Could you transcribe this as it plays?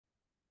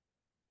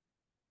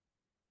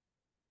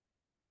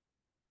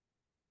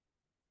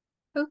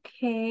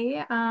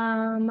Okay,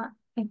 I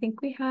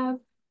think we have a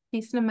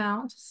decent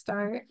amount to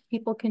start.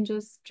 People can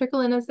just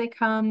trickle in as they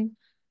come,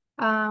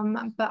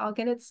 but I'll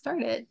get it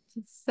started.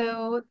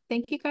 So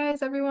thank you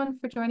guys, everyone,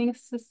 for joining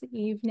us this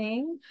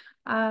evening.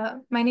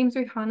 My name is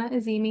Rihanna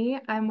Azimi.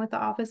 I'm with the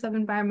Office of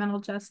Environmental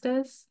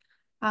Justice,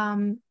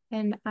 and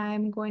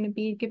I'm going to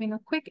be giving a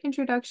quick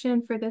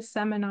introduction for this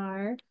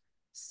seminar.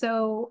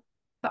 So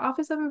the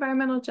Office of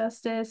Environmental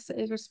Justice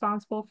is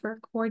responsible for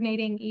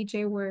coordinating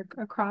EJ work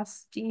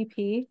across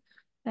DEP.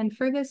 And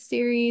for this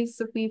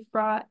series, we've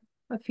brought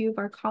a few of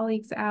our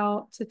colleagues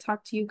out to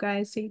talk to you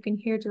guys so you can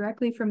hear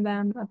directly from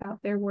them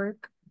about their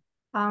work.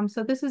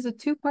 So this is a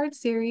two-part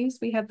series.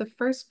 We had the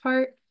first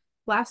part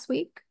last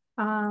week,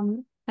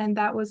 and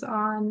that was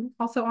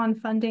also on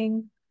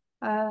funding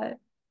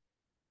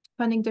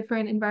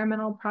different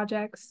environmental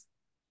projects.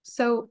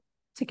 So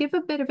to give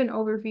a bit of an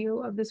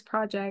overview of this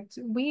project,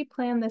 we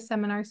planned this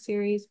seminar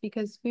series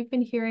because we've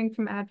been hearing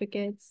from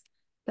advocates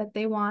that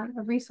they want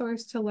a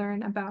resource to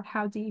learn about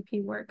how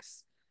DEP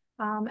works.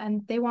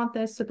 And they want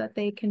this so that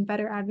they can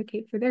better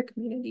advocate for their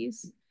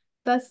communities.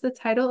 Thus, the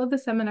title of the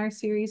seminar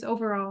series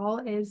overall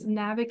is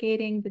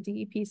Navigating the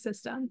DEP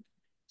System.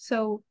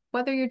 So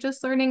whether you're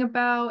just learning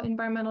about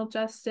environmental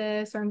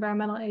justice or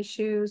environmental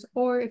issues,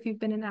 or if you've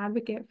been an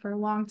advocate for a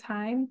long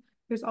time,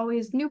 there's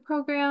always new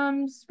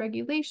programs,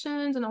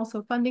 regulations, and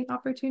also funding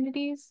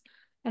opportunities.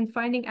 And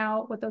finding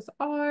out what those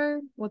are,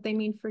 what they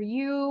mean for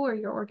you or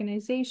your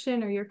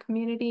organization or your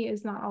community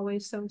is not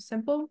always so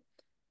simple.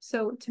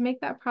 So to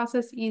make that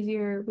process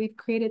easier, we've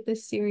created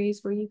this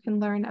series where you can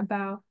learn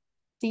about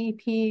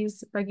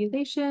DEP's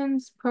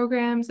regulations,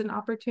 programs, and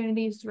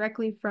opportunities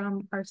directly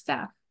from our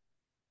staff.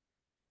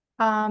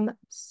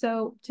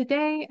 So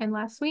today and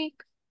last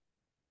week,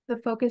 the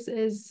focus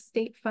is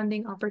state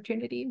funding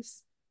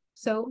opportunities.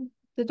 So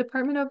the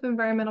Department of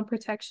Environmental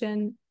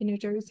Protection in New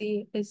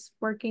Jersey is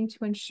working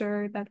to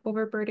ensure that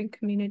overburdened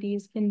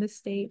communities in the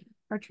state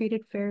are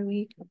treated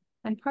fairly.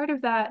 And part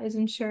of that is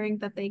ensuring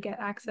that they get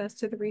access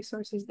to the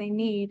resources they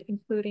need,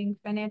 including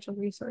financial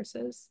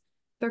resources.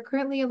 There are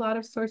currently a lot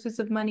of sources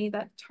of money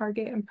that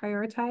target and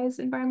prioritize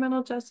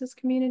environmental justice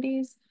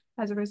communities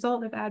as a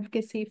result of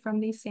advocacy from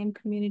these same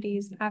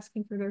communities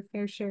asking for their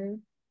fair share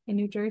in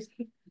New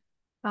Jersey.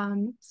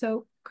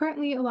 So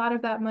currently a lot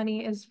of that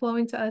money is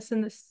flowing to us in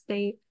the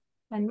state,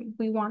 and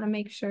we want to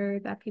make sure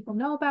that people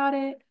know about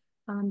it,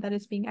 that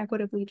it's being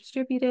equitably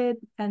distributed,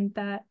 and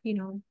that,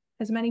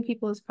 as many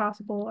people as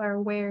possible are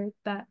aware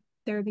that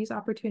there are these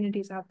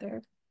opportunities out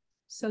there.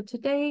 So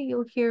today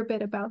you'll hear a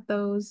bit about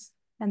those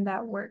and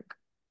that work.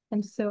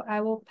 And so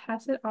I will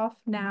pass it off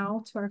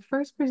now to our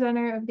first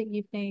presenter of the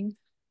evening,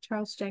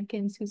 Charles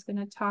Jenkins, who's going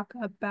to talk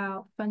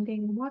about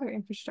funding water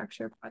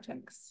infrastructure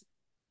projects.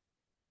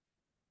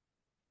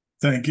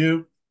 Thank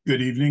you.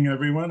 Good evening,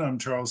 everyone. I'm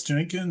Charles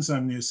Jenkins.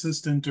 I'm the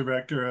Assistant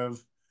Director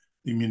of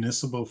the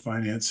Municipal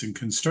Finance and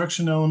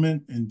Construction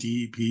element in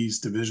DEP's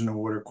Division of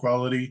Water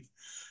Quality.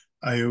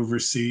 I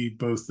oversee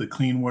both the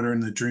Clean Water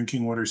and the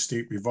Drinking Water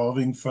State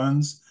Revolving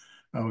Funds.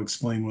 I'll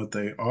explain what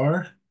they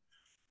are.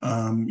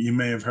 You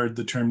may have heard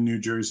the term New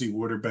Jersey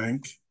Water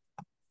Bank.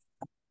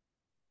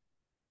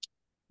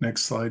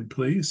 Next slide,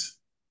 please.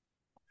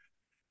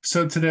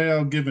 So today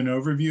I'll give an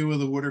overview of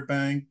the Water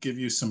Bank, give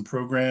you some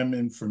program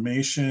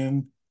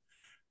information,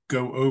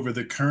 go over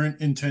the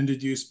current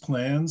intended use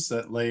plans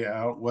that lay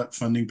out what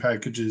funding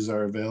packages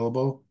are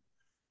available,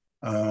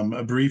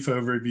 a brief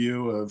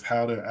overview of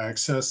how to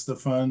access the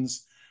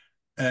funds,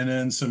 and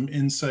then some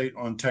insight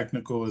on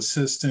technical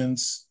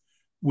assistance,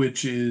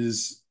 which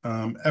is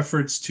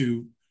efforts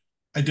to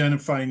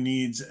identify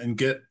needs and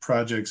get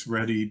projects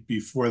ready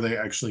before they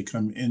actually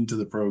come into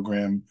the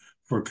program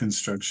for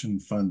construction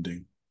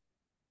funding.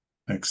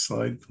 Next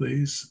slide,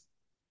 please.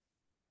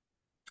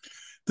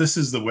 This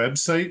is the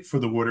website for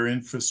the Water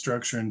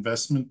Infrastructure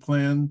Investment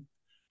Plan.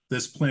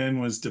 This plan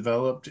was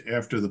developed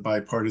after the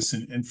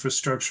bipartisan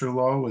infrastructure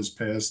law was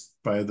passed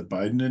by the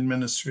Biden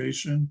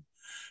administration.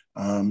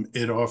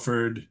 It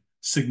offered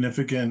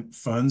significant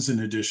funds in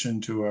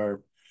addition to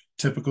our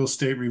typical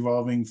state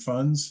revolving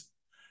funds.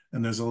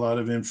 And there's a lot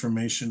of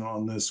information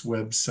on this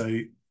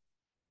website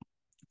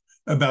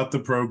about the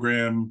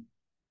program,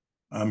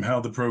 how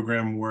the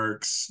program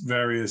works,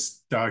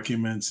 various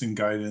documents and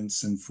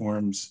guidance and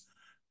forms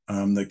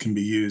that can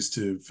be used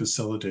to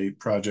facilitate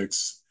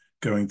projects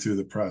going through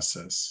the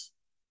process.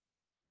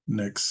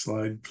 Next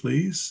slide,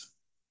 please.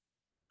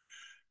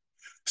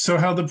 So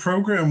how the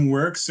program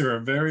works, there are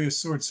various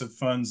sorts of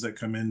funds that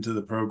come into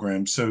the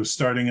program. So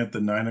starting at the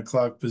 9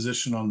 o'clock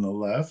position on the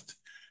left,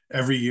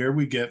 every year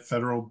we get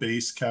federal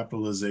base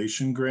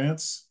capitalization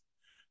grants,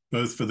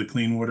 both for the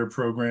Clean Water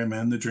Program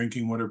and the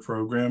Drinking Water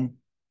Program.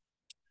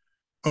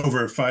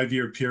 Over a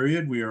 5-year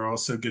period, we are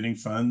also getting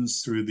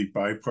funds through the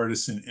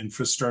bipartisan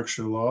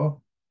infrastructure law.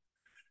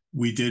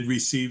 We did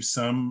receive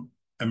some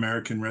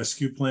American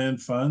Rescue Plan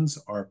funds,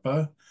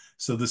 ARPA.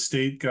 So the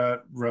state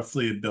got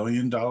roughly $1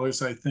 billion,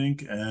 I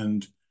think,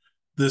 and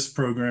this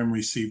program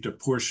received a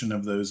portion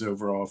of those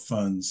overall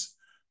funds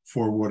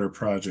for water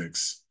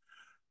projects.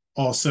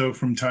 Also,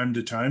 from time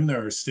to time,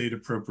 there are state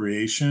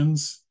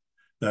appropriations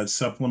that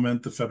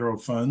supplement the federal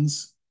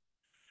funds.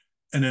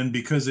 And then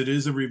because it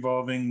is a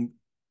revolving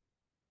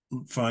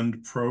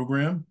fund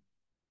program,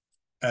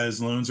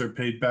 as loans are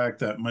paid back,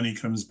 that money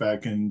comes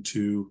back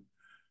into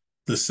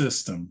the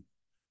system.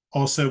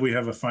 Also, we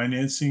have a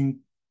financing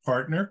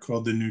partner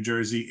called the New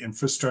Jersey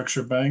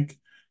Infrastructure Bank.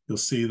 You'll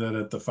see that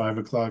at the 5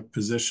 o'clock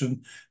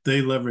position.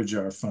 They leverage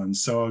our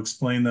funds. So I'll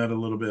explain that a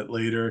little bit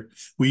later.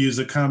 We use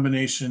a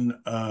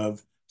combination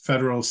of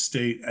federal,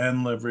 state,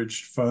 and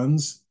leveraged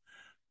funds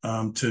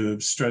to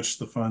stretch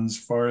the funds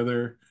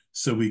farther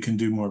so we can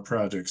do more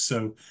projects.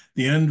 So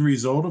the end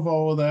result of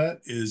all of that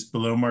is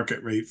below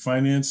market rate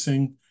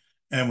financing.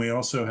 And we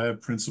also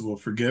have principal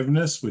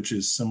forgiveness, which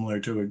is similar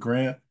to a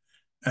grant,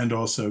 and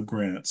also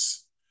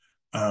grants.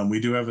 We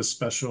do have a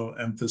special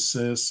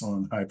emphasis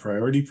on high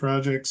priority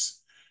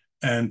projects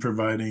and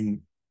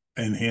providing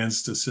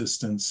enhanced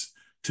assistance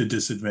to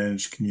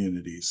disadvantaged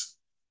communities.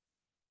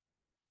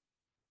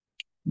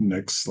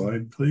 Next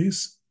slide,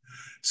 please.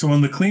 So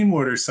on the clean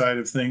water side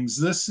of things,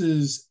 this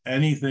is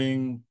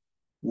anything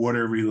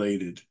water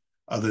related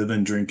other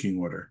than drinking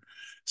water.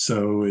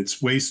 So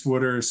it's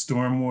wastewater,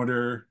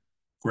 stormwater,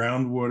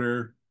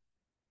 groundwater,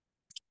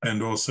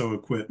 and also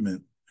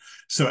equipment.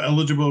 So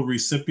eligible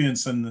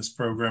recipients in this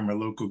program are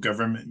local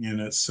government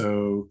units.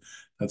 So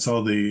that's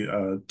all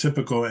the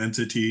typical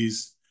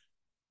entities,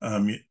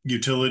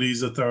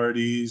 utilities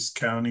authorities,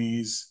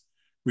 counties,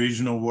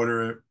 regional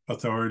water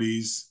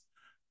authorities,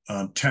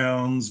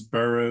 towns,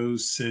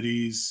 boroughs,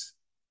 cities.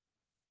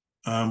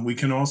 We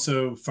can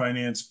also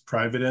finance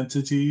private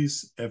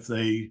entities if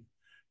they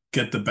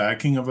get the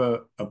backing of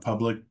a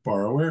public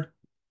borrower.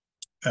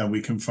 And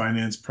we can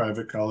finance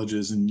private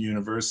colleges and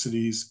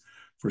universities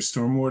for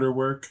stormwater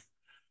work.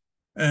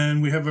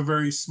 And we have a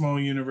very small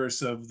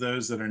universe of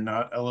those that are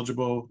not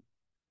eligible.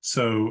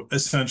 So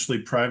essentially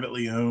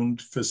privately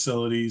owned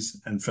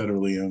facilities and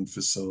federally owned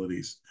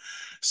facilities.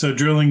 So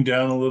drilling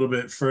down a little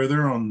bit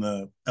further on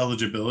the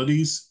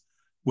eligibilities,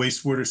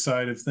 wastewater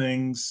side of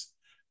things,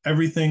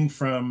 everything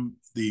from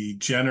the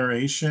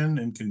generation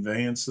and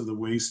conveyance of the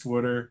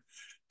wastewater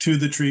to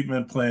the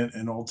treatment plant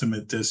and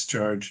ultimate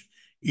discharge,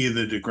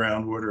 either the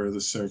groundwater or the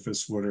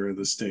surface water of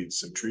the state.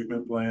 So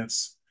treatment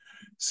plants,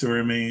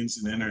 sewer mains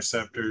and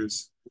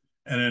interceptors,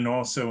 and then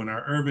also in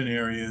our urban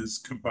areas,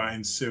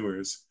 combined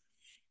sewers.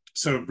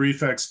 So a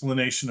brief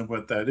explanation of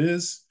what that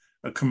is.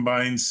 A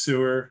combined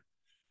sewer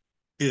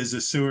is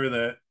a sewer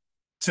that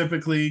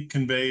typically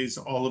conveys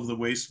all of the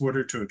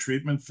wastewater to a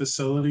treatment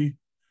facility.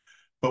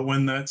 But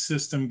when that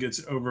system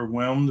gets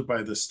overwhelmed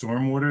by the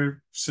stormwater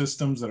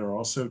systems that are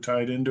also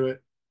tied into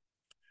it,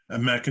 a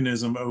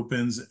mechanism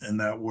opens and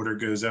that water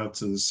goes out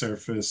to the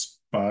surface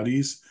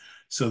bodies.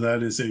 So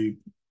that is a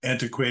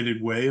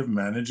antiquated way of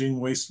managing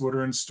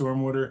wastewater and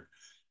stormwater.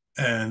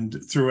 And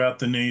throughout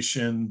the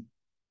nation,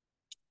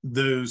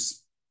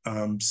 those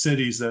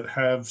cities that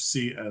have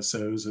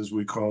CSOs, as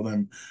we call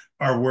them,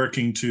 are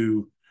working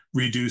to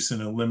reduce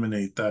and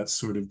eliminate that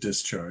sort of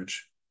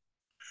discharge.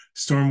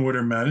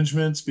 Stormwater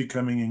management is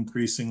becoming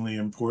increasingly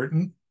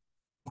important.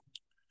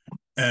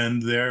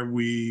 And there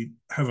we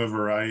have a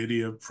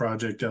variety of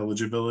project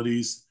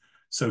eligibilities.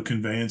 So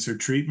conveyance or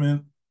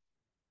treatment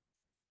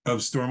of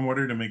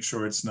stormwater to make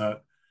sure it's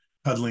not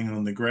puddling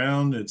on the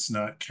ground, it's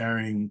not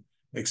carrying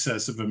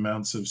excessive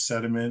amounts of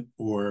sediment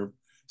or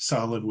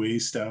solid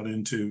waste out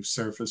into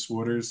surface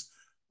waters.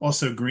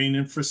 Also green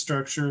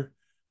infrastructure,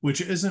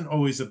 which isn't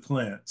always a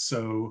plant.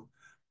 So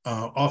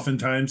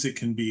oftentimes it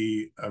can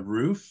be a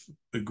roof,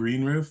 a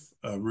green roof,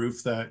 a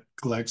roof that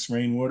collects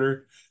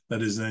rainwater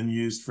that is then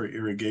used for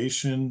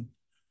irrigation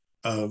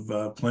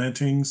of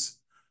plantings.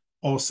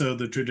 Also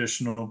the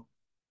traditional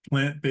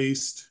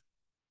plant-based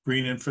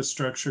green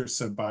infrastructure,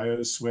 so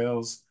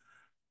bioswales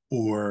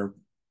or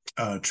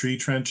tree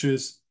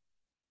trenches.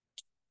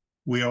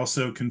 We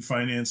also can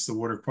finance the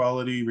water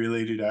quality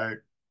related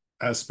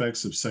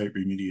aspects of site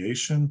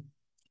remediation.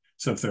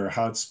 So if there are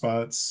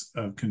hotspots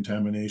of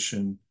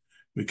contamination,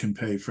 we can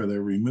pay for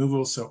their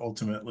removal. So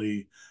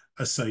ultimately,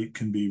 a site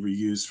can be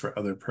reused for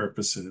other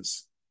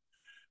purposes.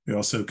 We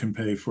also can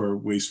pay for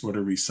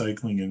wastewater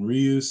recycling and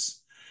reuse,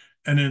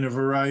 and then a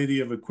variety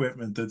of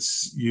equipment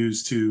that's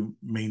used to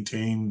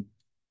maintain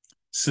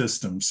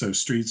systems. So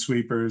street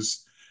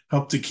sweepers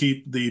help to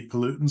keep the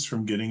pollutants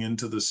from getting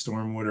into the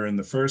stormwater in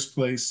the first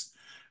place.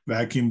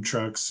 Vacuum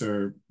trucks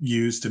are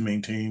used to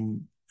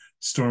maintain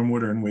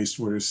stormwater and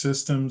wastewater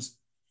systems.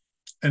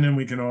 And then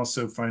we can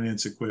also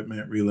finance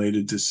equipment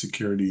related to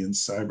security and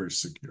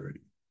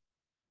cybersecurity.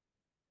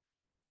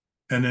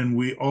 And then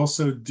we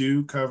also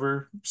do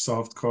cover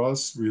soft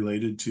costs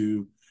related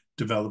to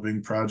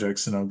developing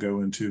projects, and I'll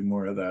go into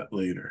more of that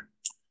later.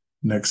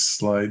 Next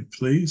slide,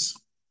 please.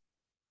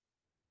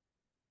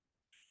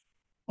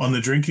 On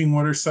the drinking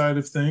water side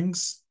of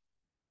things,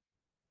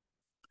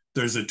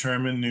 there's a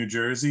term in New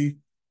Jersey,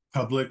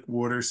 Public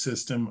Water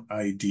System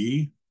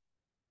ID.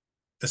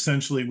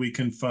 Essentially, we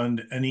can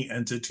fund any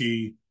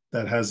entity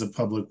that has a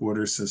public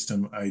water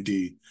system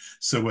ID.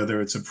 So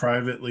whether it's a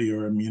privately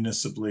or a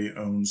municipally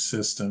owned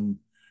system,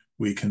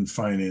 we can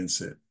finance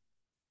it.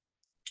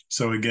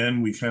 So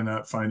again, we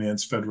cannot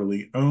finance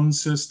federally owned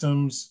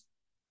systems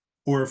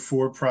or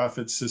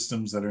for-profit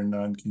systems that are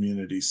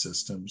non-community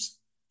systems.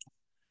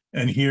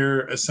 And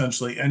here,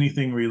 essentially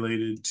anything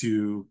related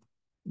to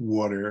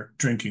water,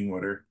 drinking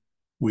water,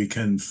 we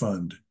can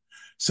fund.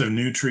 So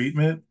new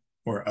treatment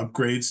or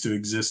upgrades to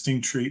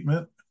existing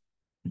treatment.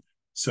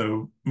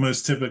 So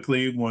most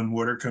typically when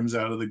water comes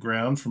out of the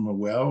ground from a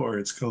well or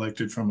it's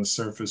collected from a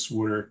surface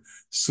water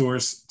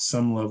source,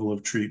 some level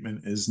of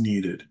treatment is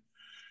needed.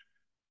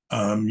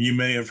 You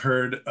may have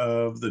heard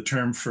of the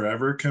term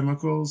forever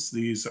chemicals.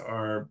 These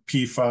are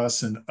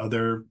PFAS and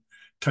other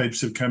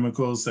types of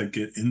chemicals that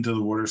get into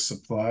the water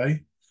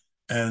supply,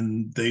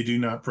 and they do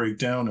not break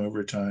down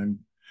over time.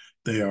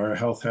 They are a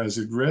health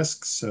hazard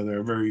risk, so there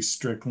are very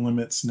strict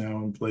limits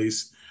now in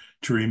place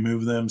to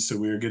remove them. So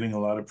we are getting a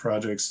lot of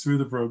projects through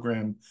the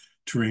program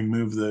to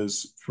remove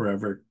those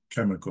forever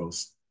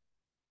chemicals.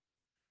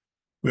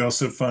 We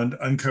also fund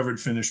uncovered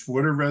finished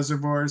water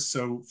reservoirs.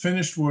 So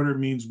finished water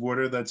means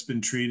water that's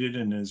been treated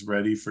and is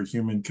ready for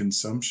human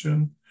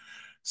consumption.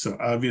 So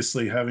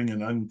obviously having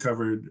an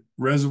uncovered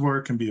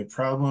reservoir can be a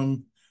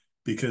problem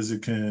because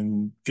it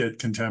can get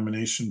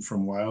contamination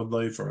from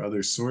wildlife or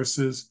other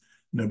sources.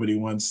 Nobody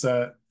wants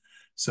that.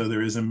 So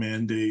there is a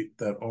mandate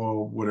that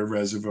all water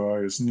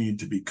reservoirs need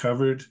to be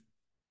covered.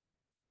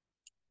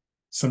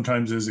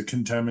 Sometimes there's a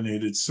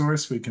contaminated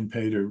source. We can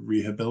pay to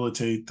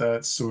rehabilitate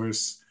that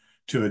source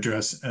to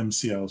address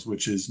MCLs,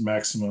 which is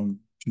maximum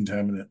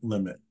contaminant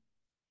limit.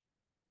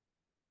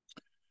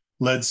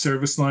 Lead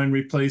service line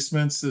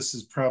replacements. This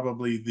is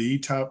probably the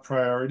top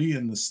priority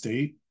in the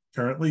state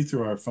currently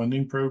through our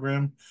funding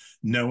program.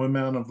 No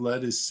amount of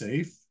lead is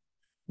safe.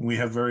 We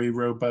have very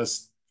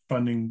robust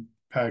funding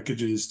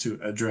packages to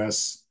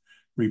address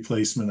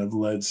replacement of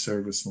lead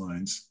service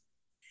lines.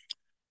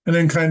 And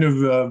then kind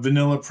of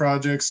vanilla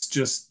projects,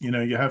 just,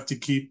 you have to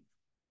keep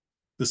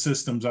the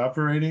systems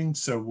operating.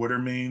 So water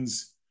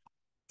mains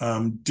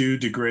do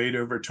degrade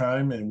over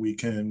time, and we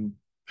can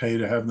pay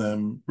to have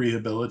them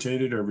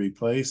rehabilitated or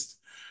replaced.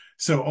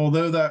 So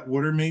although that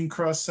water main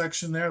cross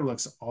section there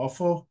looks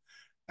awful,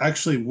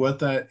 actually what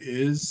that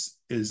is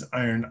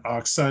iron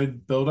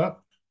oxide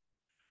buildup.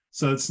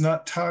 So it's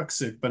not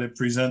toxic, but it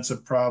presents a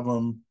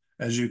problem,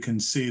 as you can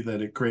see,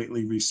 that it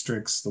greatly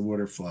restricts the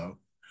water flow.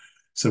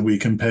 So we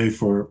can pay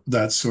for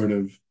that sort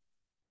of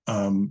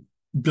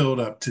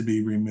buildup to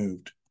be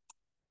removed.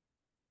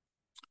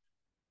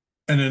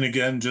 And then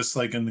again, just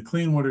like in the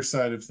clean water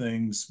side of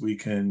things, we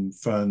can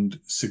fund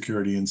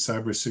security and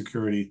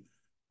cybersecurity.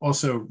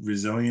 Also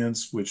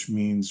resilience, which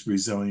means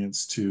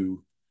resilience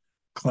to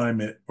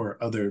climate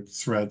or other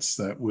threats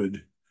that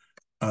would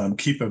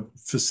keep a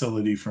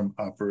facility from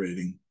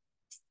operating.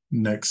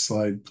 Next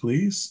slide,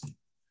 please.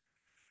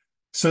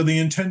 So the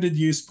intended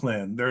use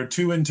plan. There are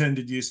two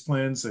intended use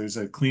plans. There's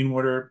a clean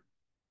water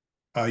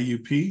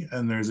IUP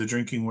and there's a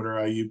drinking water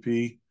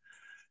IUP.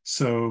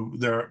 So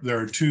there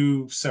are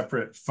two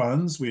separate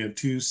funds. We have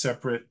two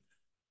separate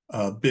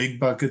big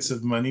buckets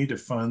of money to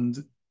fund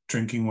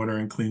drinking water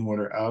and clean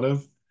water out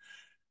of.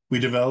 We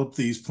develop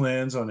these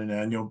plans on an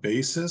annual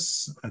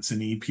basis. That's an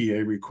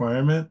EPA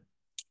requirement.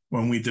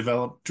 When we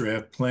develop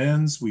draft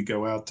plans, we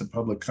go out to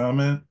public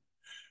comment.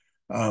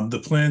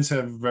 The plans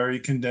have very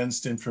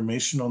condensed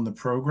information on the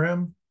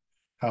program,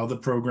 how the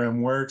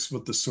program works,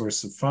 what the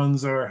source of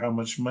funds are, how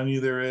much money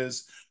there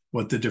is,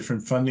 what the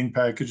different funding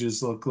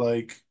packages look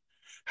like,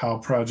 how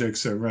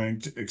projects are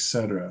ranked,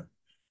 etc.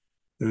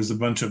 There's a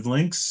bunch of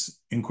links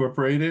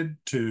incorporated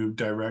to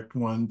direct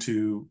one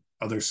to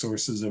other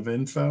sources of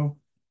info.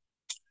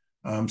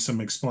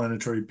 Some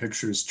explanatory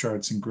pictures,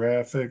 charts, and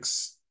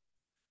graphics.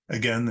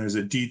 Again, there's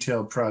a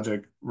detailed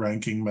project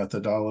ranking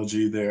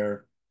methodology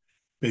there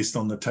based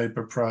on the type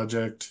of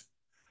project.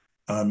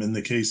 In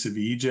the case of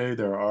EJ,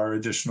 there are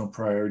additional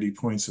priority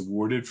points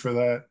awarded for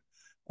that.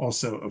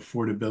 Also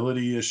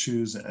affordability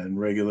issues and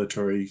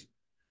regulatory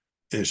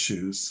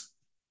issues.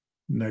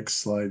 Next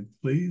slide,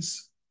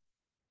 please.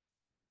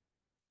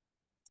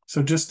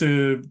 So just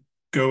to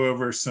go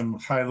over some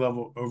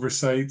high-level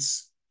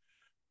oversights.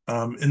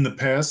 In the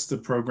past, the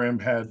program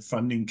had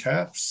funding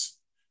caps.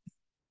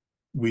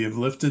 We have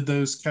lifted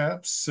those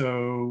caps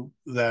so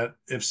that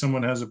if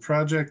someone has a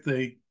project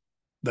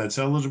that's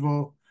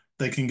eligible,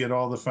 they can get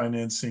all the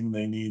financing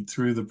they need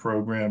through the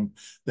program.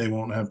 They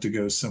won't have to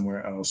go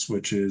somewhere else,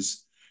 which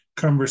is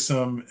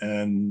cumbersome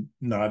and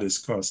not as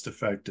cost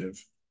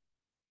effective.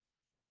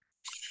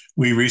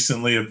 We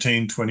recently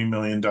obtained $20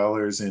 million in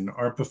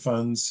ARPA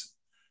funds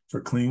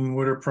for clean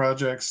water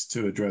projects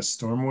to address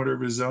stormwater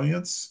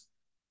resilience.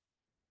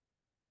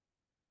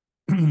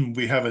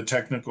 We have a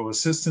technical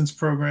assistance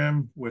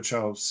program, which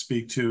I'll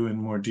speak to in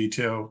more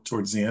detail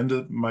towards the end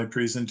of my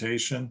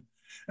presentation.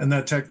 And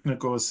that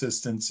technical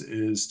assistance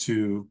is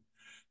to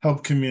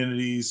help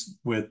communities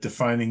with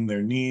defining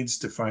their needs,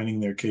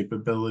 defining their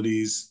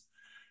capabilities,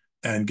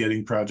 and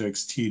getting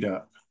projects teed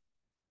up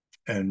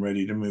and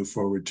ready to move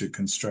forward to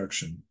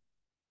construction.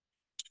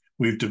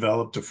 We've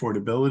developed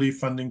affordability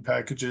funding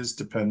packages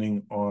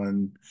depending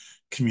on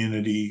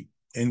community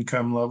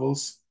income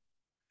levels.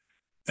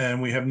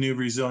 And we have new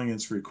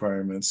resilience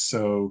requirements.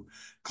 So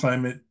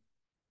climate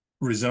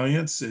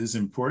resilience is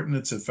important.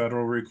 It's a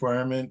federal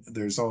requirement.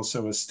 There's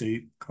also a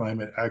state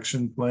climate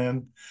action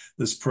plan.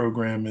 This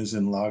program is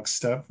in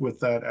lockstep with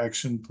that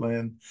action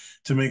plan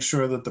to make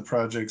sure that the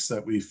projects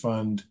that we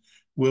fund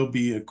will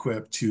be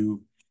equipped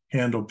to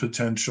handle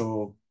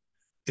potential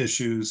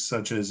issues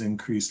such as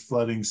increased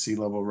flooding, sea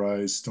level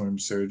rise, storm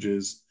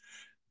surges,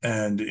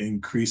 and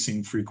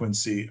increasing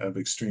frequency of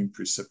extreme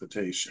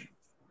precipitation.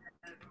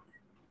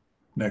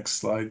 Next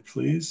slide,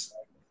 please.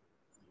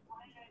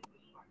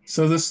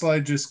 So this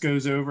slide just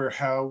goes over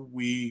how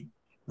we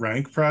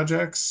rank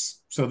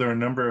projects. So there are a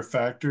number of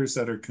factors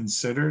that are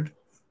considered.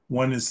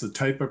 One is the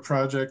type of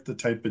project, the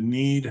type of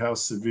need, how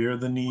severe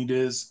the need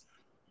is,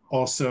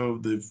 also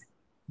the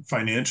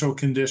financial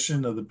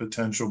condition of the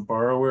potential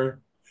borrower.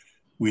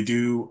 We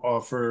do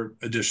offer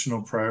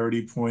additional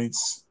priority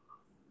points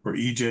for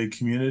EJ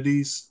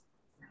communities.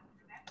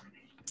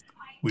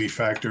 We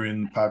factor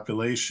in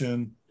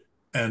population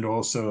and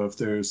also if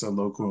there's a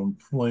local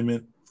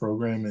employment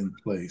program in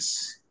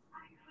place.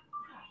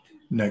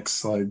 Next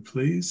slide,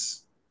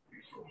 please.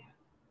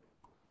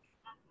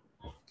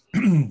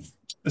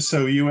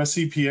 So US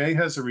EPA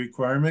has a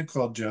requirement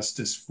called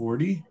Justice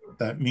 40.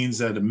 That means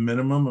that a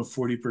minimum of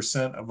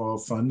 40% of all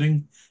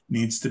funding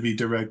needs to be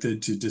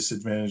directed to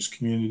disadvantaged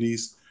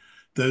communities.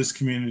 Those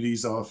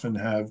communities often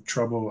have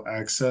trouble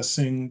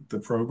accessing the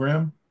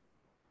program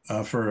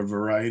for a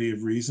variety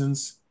of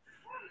reasons.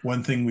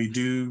 One thing we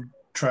do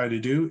try to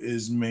do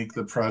is make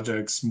the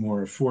projects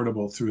more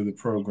affordable through the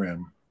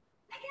program.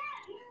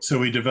 So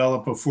we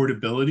develop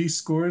affordability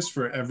scores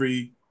for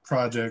every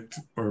project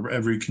or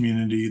every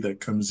community that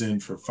comes in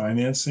for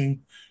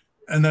financing.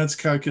 And that's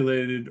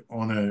calculated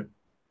on a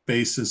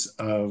basis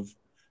of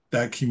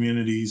that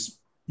community's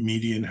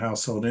median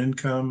household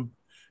income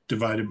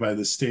divided by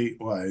the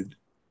statewide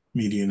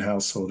median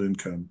household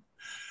income.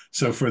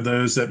 So for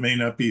those that may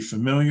not be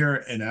familiar,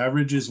 an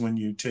average is when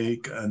you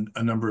take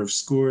a number of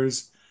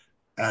scores,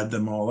 add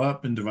them all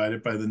up and divide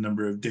it by the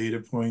number of data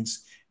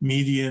points.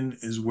 Median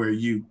is where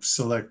you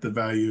select the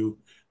value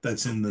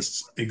that's in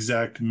this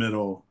exact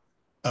middle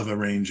of a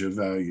range of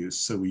values.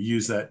 So we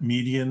use that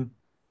median.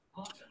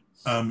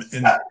 And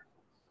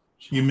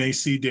you may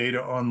see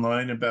data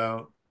online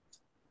about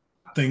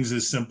things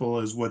as simple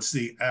as what's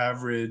the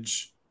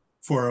average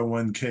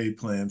 401k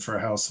plan for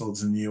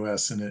households in the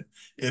US, and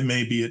it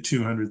may be at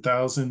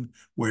 200,000,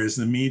 whereas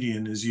the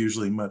median is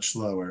usually much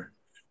lower.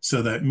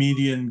 So that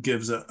median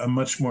gives a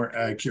much more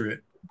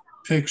accurate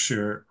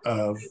picture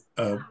of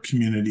a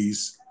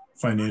community's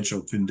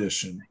financial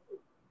condition.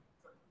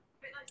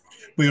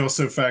 We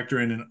also factor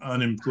in an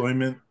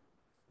unemployment.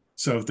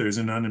 So if there's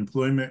an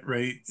unemployment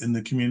rate in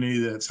the community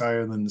that's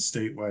higher than the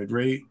statewide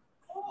rate,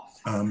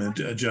 and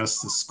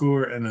adjust the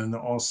score. And then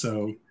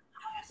also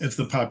if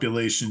the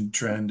population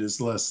trend is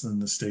less than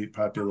the state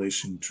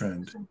population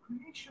trend.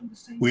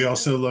 We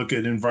also look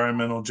at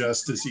environmental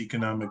justice,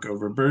 economic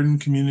overburden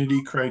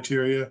community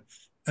criteria,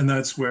 and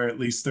that's where at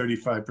least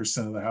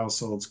 35% of the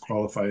households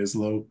qualify as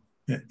low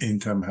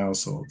income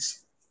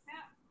households.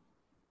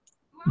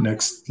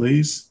 Next,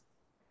 please.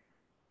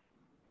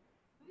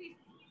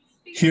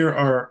 Here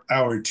are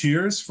our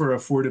tiers for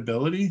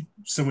affordability.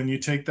 So when you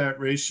take that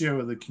ratio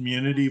of the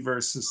community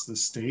versus the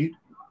state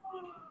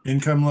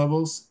income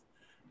levels,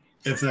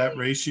 if that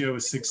ratio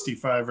is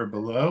 65 or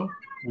below,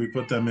 we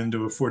put them into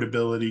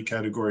affordability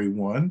category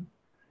 1,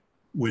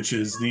 which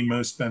is the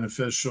most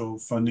beneficial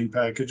funding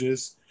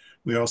packages.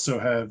 We also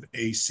have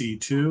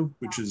AC2,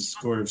 which is a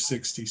score of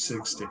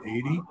 66 to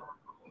 80.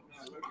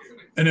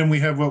 And then we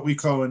have what we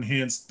call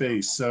enhanced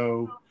base.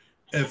 So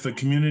if a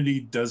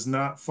community does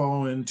not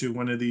fall into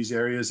one of these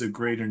areas of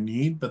greater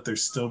need, but they're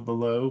still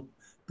below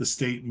the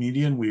state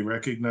median, we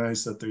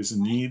recognize that there's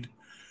a need.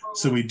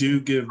 So we do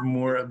give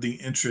more of the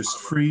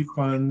interest-free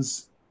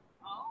funds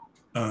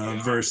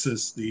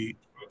versus the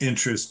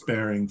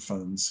interest-bearing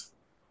funds.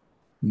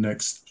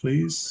 Next,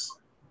 please.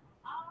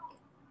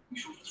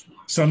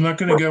 So I'm not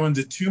going to go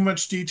into too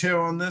much detail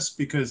on this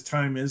because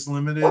time is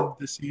limited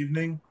this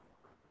evening.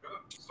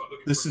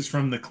 This is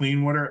from the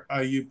Clean Water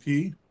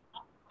IUP.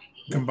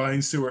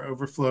 Combined sewer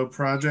overflow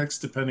projects,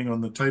 depending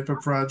on the type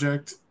of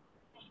project.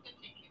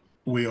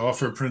 We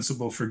offer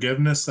principal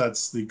forgiveness.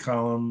 That's the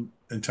column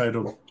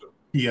entitled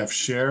PF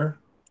share.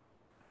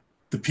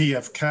 The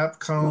PF cap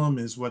column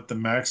is what the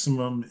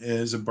maximum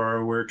is a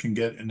borrower can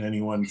get in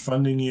any one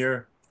funding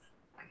year.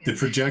 The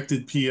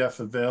projected PF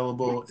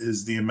available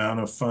is the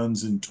amount of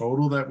funds in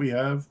total that we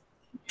have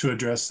to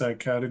address that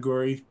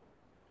category.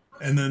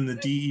 And then the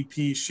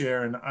DEP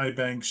share and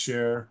iBank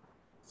share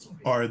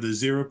are the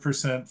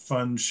 0%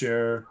 fund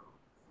share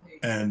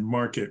and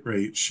market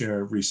rate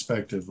share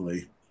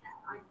respectively.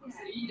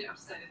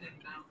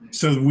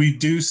 So we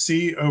do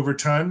see over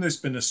time there's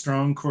been a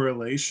strong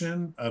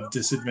correlation of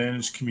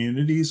disadvantaged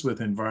communities with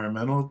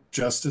environmental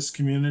justice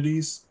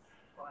communities.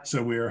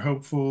 So we are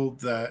hopeful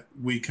that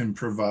we can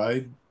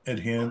provide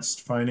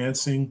enhanced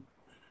financing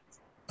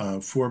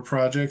for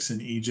projects in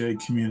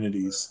EJ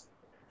communities.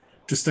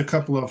 Just a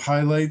couple of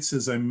highlights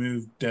as I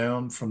move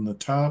down from the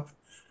top.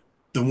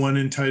 The one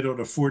entitled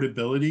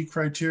affordability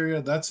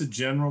criteria, that's a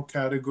general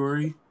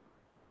category.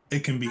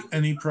 It can be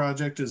any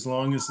project as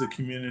long as the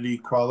community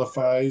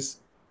qualifies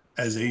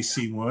as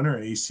AC1 or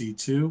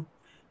AC2.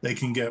 They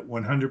can get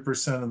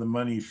 100% of the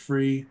money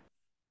free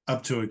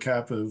up to a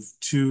cap of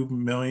 2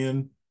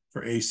 million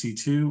for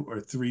AC2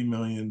 or 3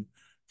 million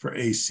for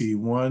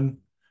AC1.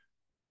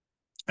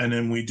 And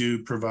then we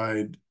do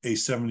provide a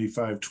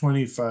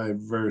 75-25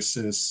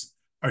 versus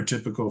our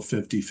typical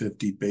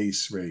 50-50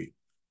 base rate.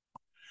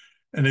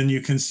 And then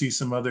you can see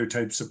some other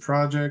types of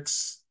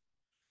projects.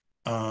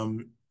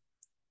 In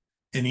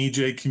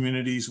EJ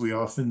communities, we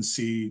often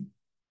see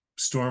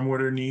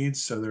stormwater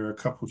needs. So there are a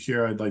couple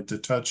here I'd like to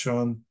touch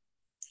on.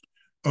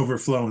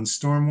 Overflow and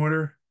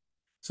stormwater.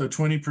 So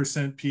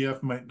 20%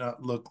 PF might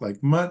not look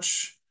like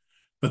much,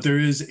 but there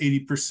is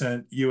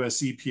 80%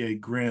 US EPA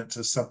grant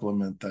to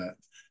supplement that.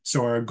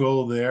 So our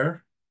goal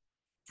there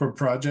for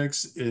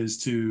projects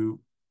is to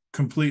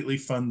completely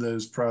fund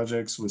those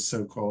projects with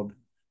so-called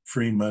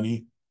free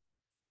money.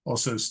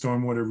 Also,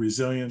 stormwater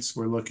resilience,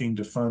 we're looking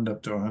to fund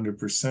up to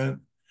 100%.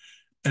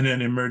 And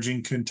then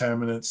emerging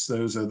contaminants,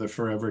 those are the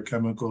forever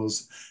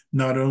chemicals,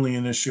 not only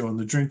an issue on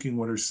the drinking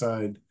water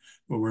side,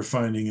 but we're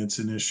finding it's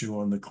an issue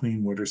on the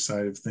clean water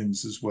side of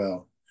things as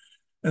well.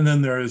 And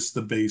then there is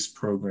the base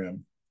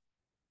program.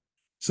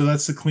 So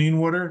that's the clean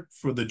water.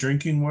 For the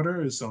drinking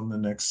water is on the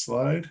next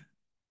slide.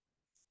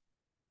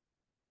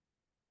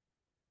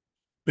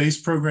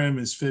 Base program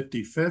is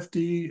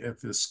 50-50. If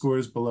the score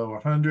is below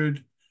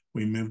 100,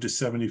 we move to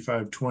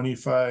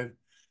 75-25.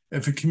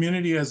 If a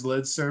community has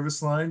lead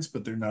service lines,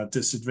 but they're not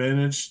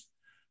disadvantaged,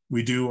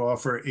 we do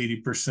offer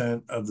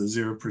 80% of the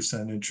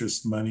 0%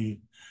 interest money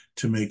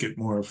to make it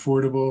more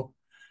affordable.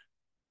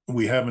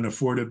 We have an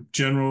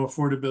general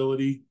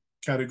affordability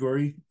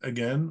category,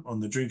 again, on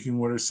the drinking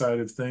water side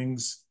of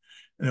things.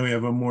 And then we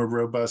have a more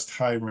robust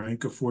high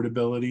rank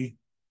affordability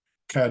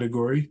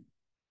category.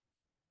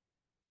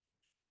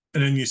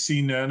 And then you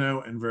see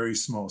nano and very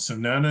small. So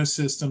nano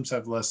systems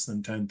have less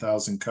than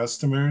 10,000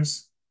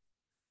 customers,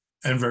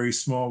 and very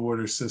small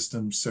water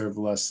systems serve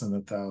less than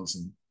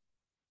 1,000.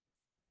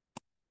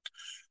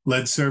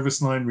 Lead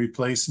service line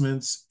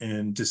replacements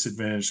in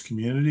disadvantaged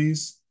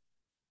communities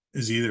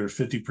is either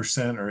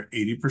 50% or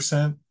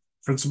 80%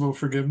 principal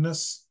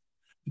forgiveness,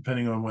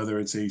 depending on whether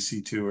it's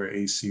AC2 or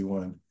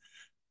AC1.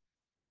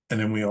 And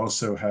then we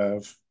also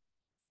have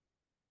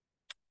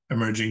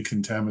emerging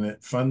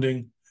contaminant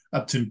funding,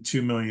 up to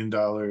 $2 million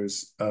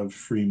of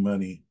free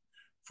money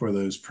for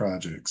those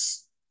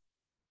projects,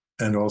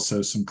 and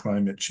also some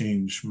climate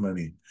change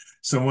money.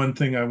 So one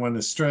thing I want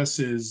to stress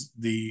is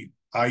the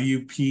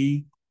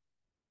IUP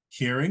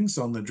hearings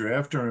on the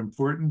draft are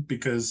important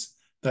because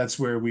that's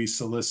where we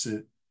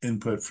solicit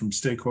input from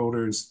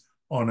stakeholders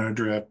on our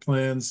draft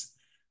plans.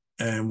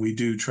 And we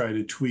do try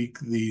to tweak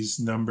these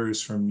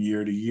numbers from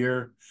year to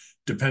year,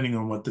 depending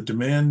on what the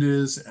demand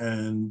is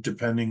and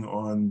depending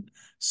on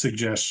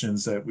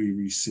suggestions that we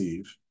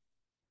receive.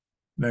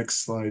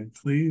 Next slide,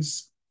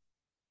 please.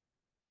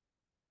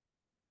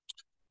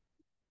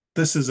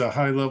 This is a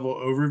high-level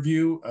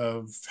overview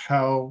of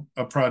how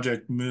a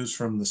project moves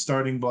from the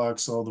starting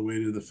blocks all the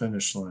way to the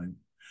finish line.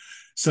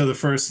 So the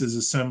first is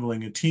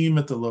assembling a team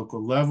at the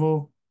local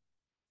level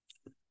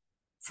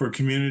for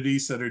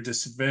communities that are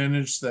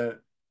disadvantaged, that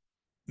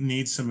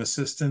need some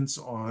assistance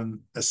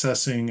on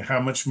assessing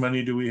how much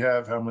money do we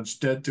have, how much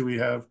debt do we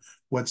have,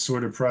 what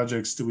sort of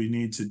projects do we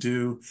need to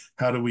do,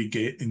 how do we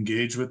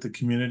engage with the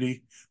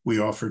community. We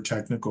offer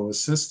technical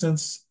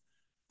assistance.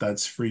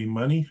 That's free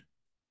money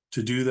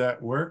to do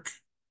that work.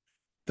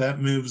 That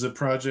moves a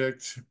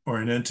project or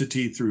an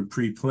entity through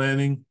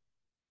pre-planning.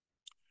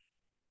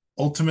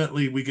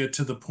 Ultimately, we get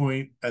to the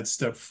point at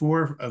step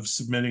 4 of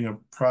submitting a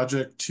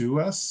project to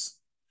us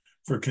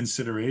for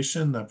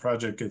consideration. That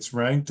project gets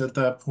ranked at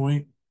that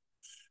point.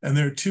 And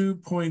there are 2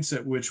 points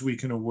at which we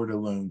can award a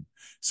loan.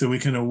 So we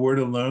can award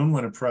a loan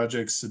when a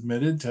project's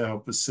submitted to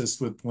help assist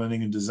with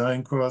planning and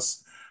design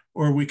costs,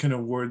 or we can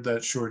award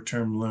that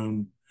short-term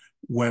loan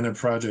when a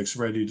project's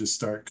ready to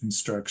start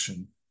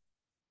construction.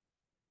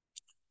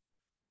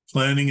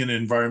 Planning an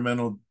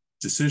environmental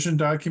decision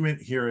document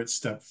here at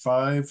step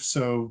 5.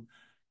 So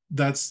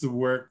that's the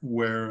work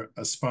where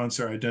a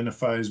sponsor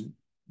identifies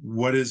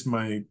what is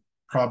my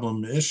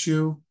problem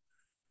issue,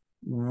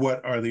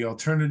 what are the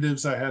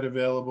alternatives I had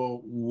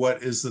available,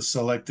 what is the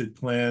selected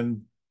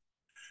plan,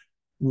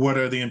 what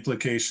are the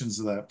implications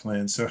of that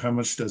plan. So how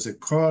much does it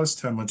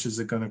cost? How much is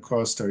it going to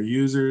cost our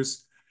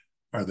users?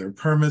 Are there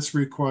permits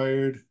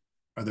required?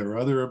 Are there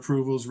other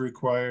approvals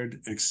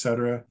required,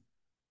 etc.?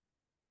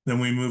 Then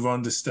we move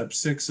on to step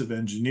 6 of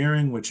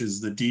engineering, which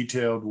is the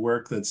detailed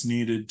work that's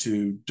needed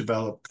to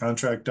develop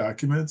contract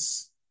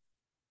documents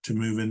to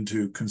move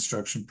into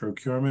construction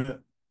procurement.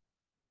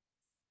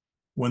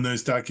 When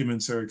those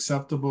documents are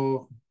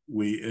acceptable,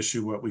 we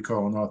issue what we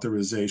call an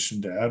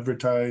authorization to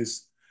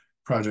advertise.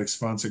 Project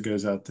sponsor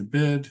goes out to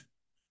bid.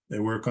 They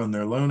work on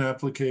their loan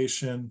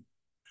application.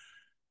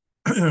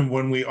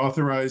 When we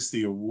authorize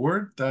the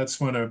award,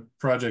 that's when a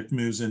project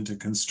moves into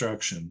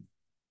construction.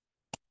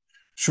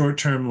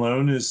 Short-term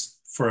loan is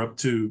for up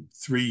to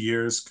 3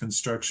 years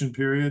construction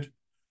period.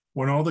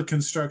 When all the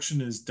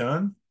construction is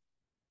done,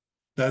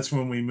 that's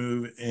when we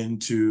move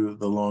into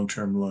the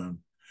long-term loan.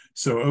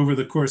 So over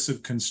the course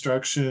of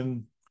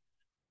construction,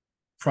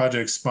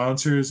 project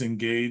sponsors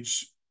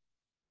engage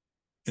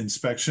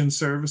inspection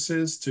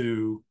services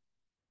to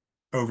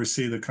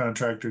oversee the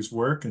contractor's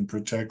work and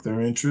protect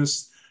their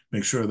interests,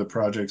 make sure the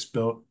project's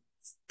built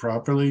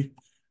properly.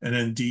 And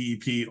then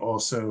DEP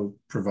also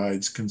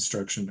provides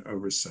construction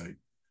oversight.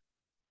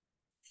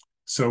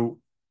 So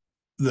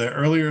the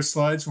earlier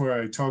slides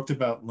where I talked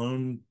about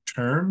loan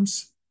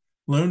terms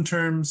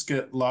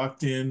get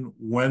locked in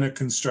when a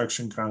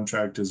construction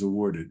contract is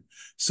awarded.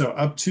 So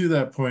up to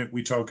that point,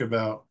 we talk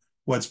about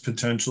what's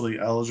potentially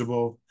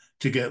eligible.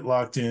 To get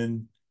locked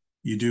in,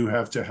 you do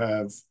have to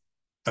have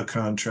a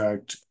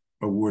contract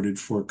awarded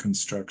for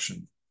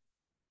construction.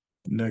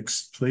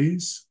 Next,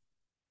 please.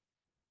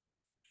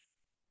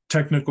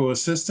 Technical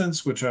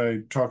assistance, which I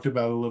talked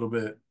about a little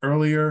bit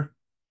earlier.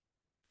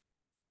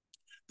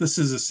 This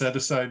is a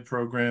set-aside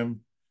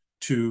program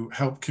to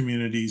help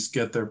communities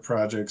get their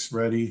projects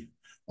ready,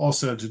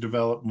 also to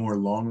develop more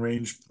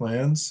long-range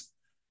plans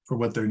for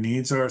what their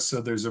needs are.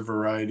 So there's a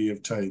variety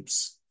of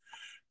types.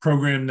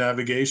 Program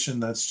navigation,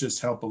 that's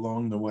just help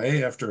along the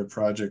way after a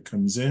project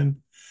comes in.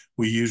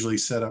 We usually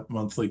set up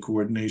monthly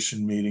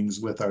coordination meetings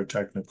with our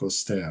technical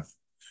staff.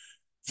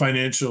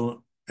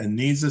 Financial and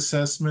needs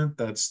assessment,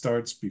 that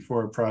starts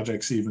before a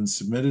project's even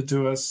submitted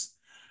to us.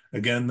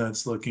 Again,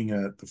 that's looking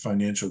at the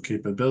financial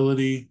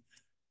capability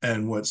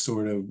and what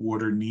sort of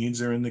water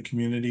needs are in the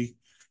community.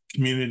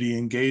 Community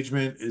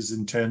engagement is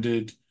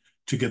intended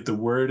to get the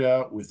word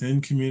out within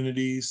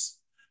communities,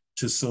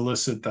 to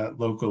solicit that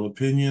local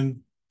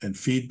opinion and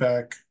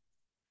feedback.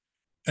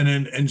 And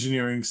then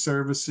engineering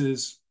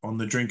services on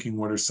the drinking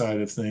water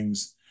side of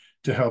things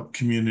to help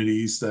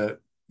communities that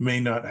may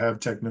not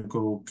have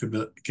technical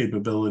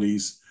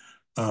capabilities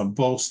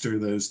bolster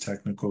those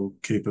technical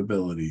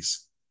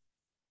capabilities.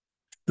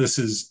 This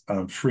is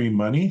free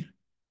money.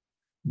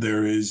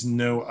 There is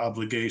no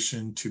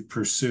obligation to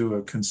pursue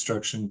a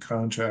construction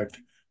contract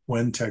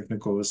when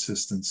technical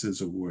assistance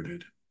is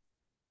awarded.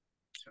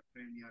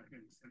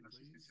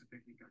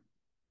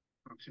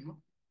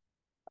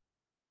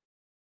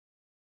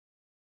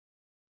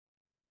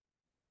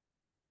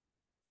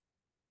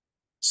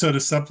 So to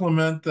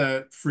supplement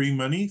that free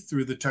money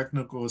through the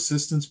technical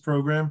assistance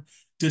program,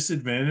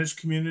 disadvantaged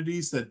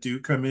communities that do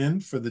come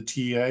in for the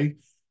TA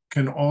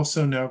can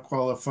also now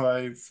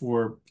qualify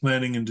for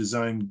planning and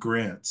design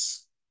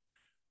grants.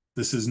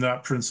 This is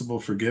not principal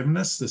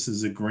forgiveness. This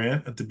is a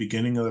grant at the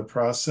beginning of the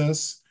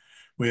process.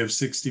 We have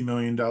 $60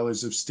 million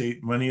of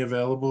state money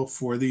available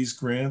for these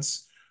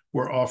grants.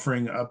 We're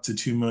offering up to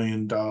 $2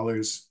 million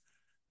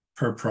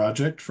per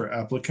project for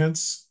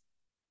applicants.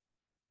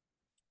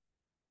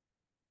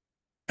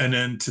 And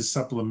then to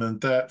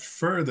supplement that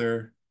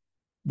further,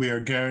 we are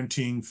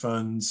guaranteeing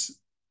funds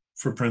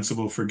for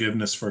principal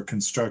forgiveness for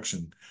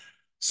construction.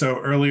 So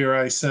earlier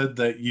I said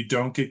that you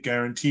don't get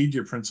guaranteed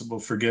your principal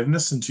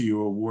forgiveness until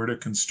you award a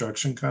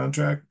construction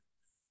contract.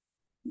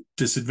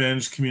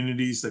 Disadvantaged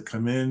communities that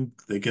come in,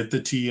 they get the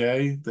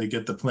TA, they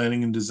get the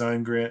planning and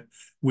design grant.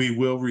 We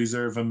will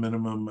reserve a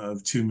minimum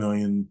of $2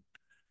 million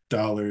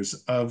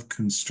of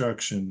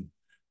construction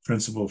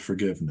principal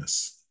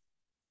forgiveness.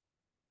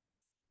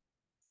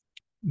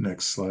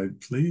 Next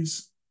slide,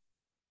 please.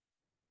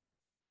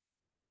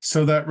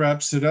 So that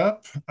wraps it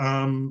up.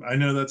 I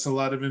know that's a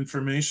lot of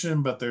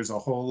information, but there's a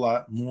whole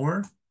lot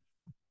more.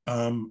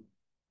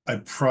 I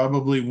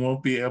probably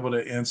won't be able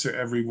to answer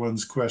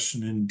everyone's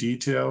question in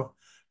detail.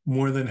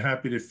 More than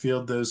happy to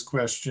field those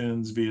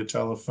questions via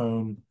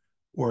telephone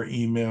or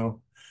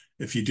email.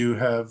 If you do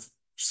have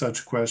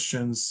such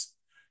questions,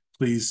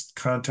 please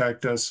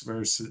contact us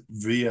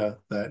via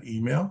that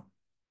email.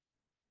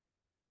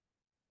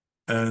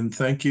 And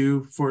thank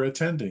you for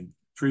attending.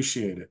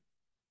 Appreciate it.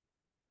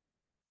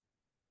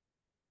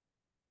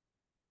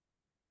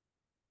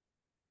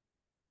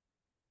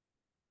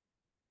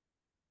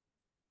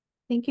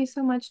 Thank you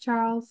so much,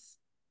 Charles.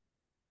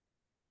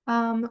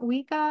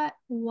 We got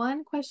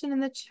one question in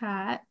the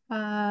chat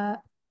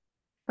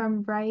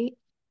from Wright.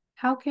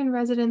 How can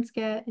residents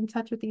get in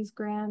touch with these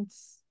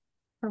grants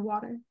for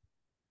water?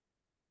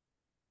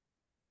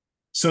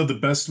 So the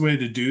best way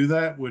to do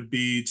that would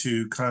be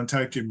to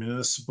contact your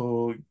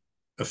municipal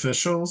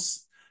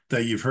officials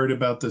that you've heard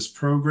about this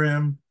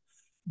program,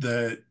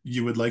 that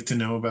you would like to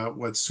know about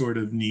what sort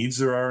of needs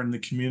there are in the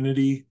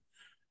community.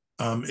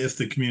 If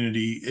the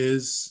community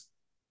is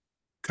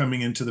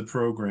coming into the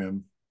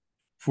program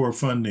for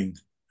funding.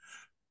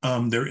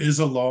 There is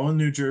a law in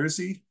New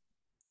Jersey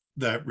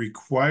that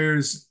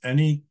requires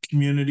any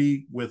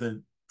community with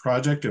a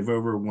project of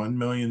over $1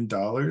 million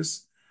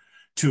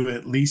to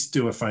at least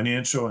do a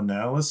financial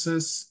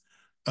analysis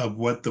of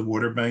what the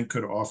water bank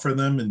could offer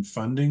them in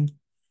funding.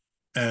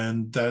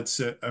 And that's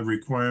a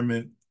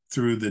requirement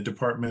through the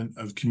Department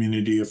of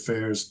Community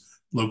Affairs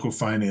Local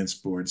Finance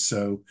Board.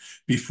 So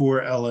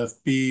before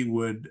LFB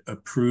would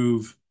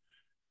approve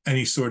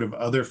any sort of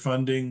other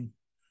funding,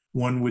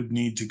 one would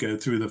need to go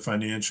through the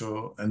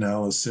financial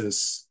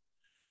analysis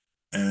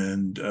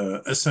and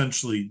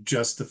essentially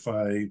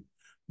justify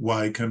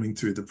why coming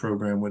through the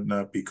program would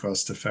not be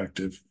cost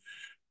effective.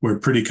 We're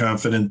pretty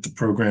confident the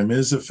program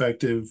is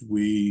effective.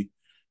 We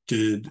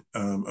did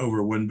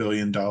over $1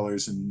 billion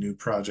in new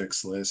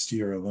projects last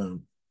year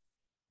alone.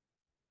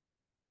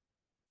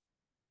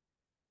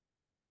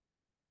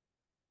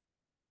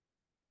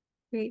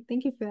 Great,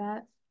 thank you for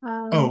that.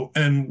 Oh,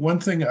 and one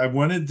thing I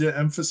wanted to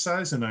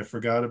emphasize, and I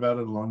forgot about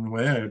it along the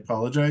way, I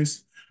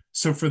apologize.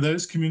 So for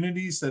those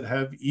communities that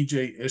have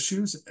EJ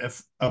issues,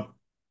 if a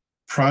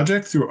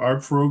project through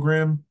our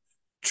program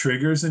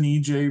triggers an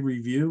EJ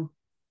review,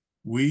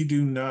 we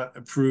do not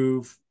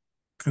approve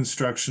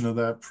construction of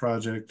that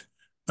project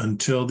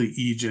until the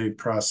EJ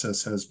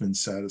process has been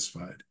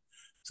satisfied.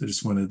 So I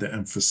just wanted to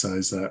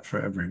emphasize that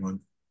for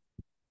everyone.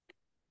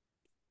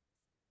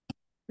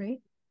 Great.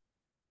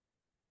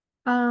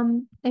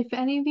 If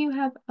any of you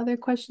have other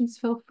questions,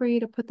 feel free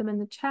to put them in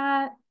the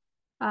chat,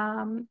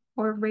 or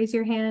raise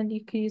your hand.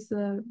 You can use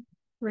the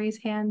raise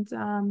hand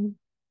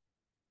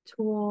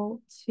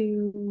tool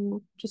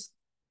to just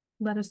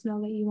let us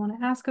know that you want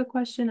to ask a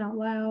question out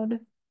loud.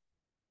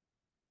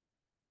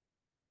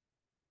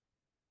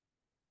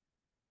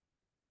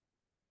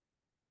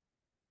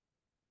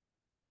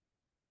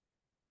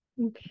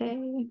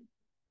 Okay.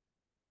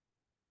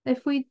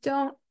 If we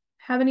don't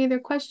have any other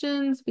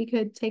questions, we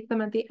could take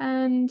them at the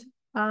end,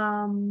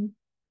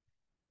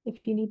 if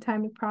you need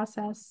time to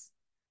process.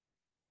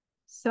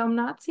 So I'm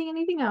not seeing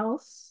anything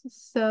else.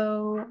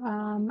 So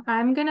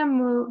I'm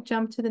gonna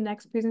jump to the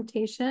next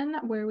presentation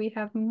where we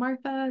have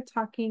Martha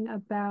talking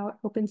about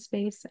open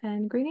space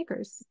and green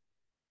acres.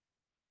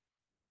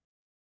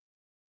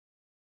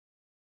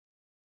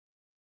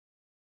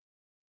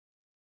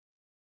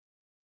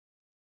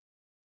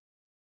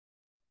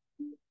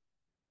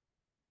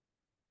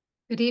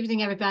 Good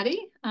evening,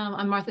 everybody.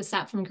 I'm Martha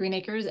Sapp from Green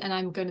Acres, and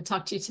I'm going to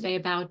talk to you today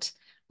about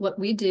what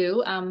we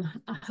do.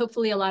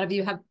 Hopefully, a lot of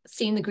you have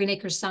seen the Green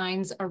Acres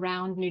signs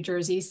around New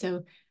Jersey,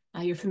 so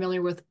you're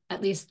familiar with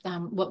at least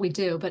what we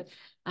do. But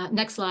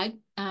next slide.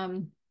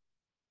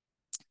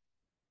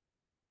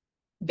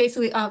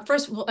 Basically,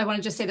 first of all, I want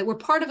to just say that we're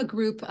part of a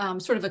group,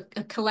 sort of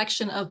a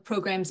collection of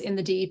programs in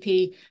the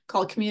DEP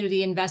called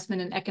Community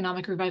Investment and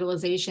Economic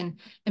Revitalization.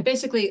 And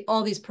basically,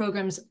 all these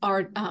programs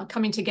are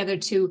coming together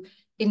to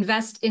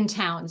invest in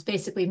towns,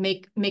 basically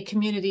make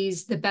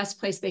communities the best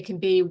place they can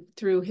be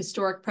through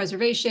historic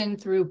preservation,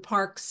 through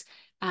parks,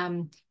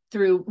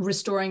 through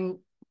restoring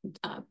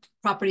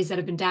properties that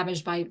have been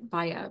damaged by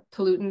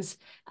pollutants.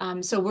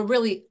 So we're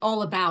really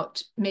all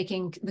about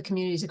making the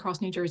communities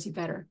across New Jersey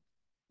better.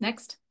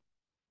 Next.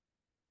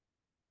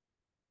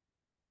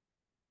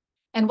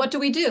 And what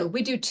do?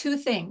 We do two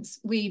things.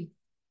 We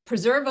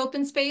preserve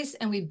open space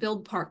and we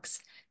build parks.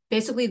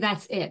 Basically,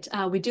 that's it.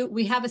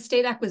 We have a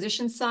state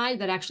acquisition side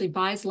that actually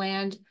buys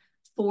land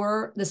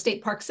for the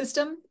state park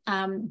system.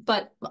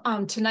 But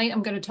tonight,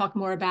 I'm going to talk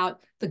more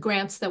about the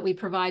grants that we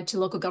provide to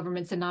local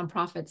governments and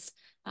nonprofits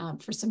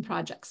for some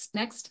projects.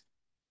 Next.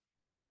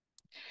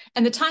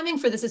 And the timing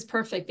for this is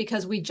perfect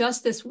because we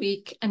just this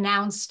week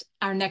announced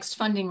our next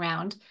funding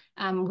round.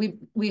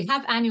 We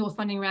have annual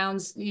funding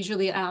rounds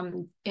usually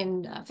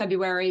in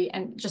February,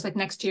 and just like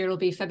next year, it'll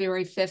be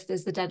February 5th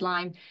is the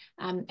deadline.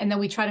 And then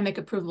we try to make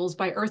approvals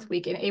by Earth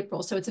Week in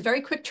April. So it's a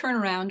very quick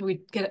turnaround.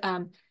 We get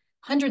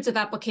hundreds of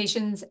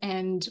applications,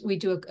 and we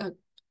do a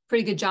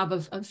pretty good job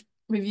of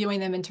reviewing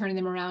them and turning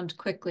them around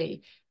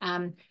quickly.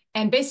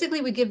 And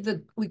basically, we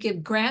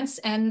give grants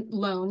and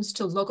loans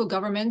to local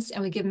governments,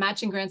 and we give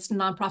matching grants to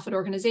nonprofit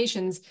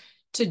organizations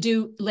to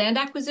do land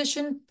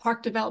acquisition,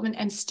 park development,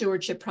 and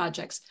stewardship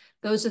projects.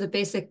 Those are the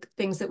basic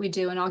things that we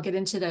do, and I'll get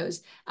into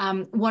those.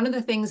 One of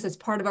the things that's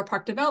part of our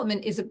park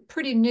development is a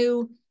pretty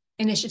new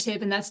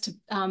initiative, and that's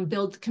to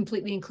build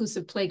completely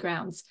inclusive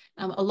playgrounds.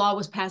 A law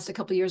was passed a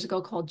couple of years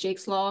ago called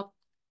Jake's Law,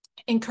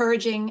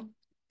 encouraging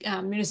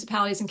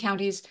municipalities and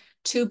counties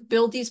to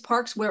build these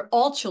parks where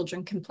all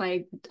children can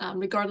play,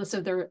 regardless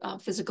of their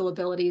physical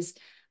abilities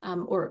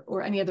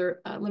or any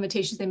other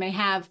limitations they may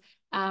have.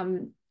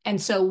 And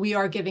so we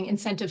are giving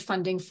incentive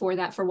funding for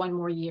that for one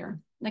more year.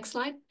 Next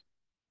slide.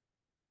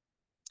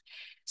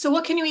 So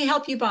what can we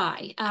help you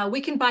buy? We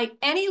can buy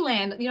any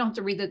land. You don't have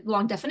to read the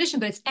long definition,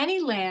 but it's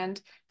any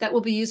land that will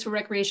be used for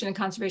recreation and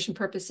conservation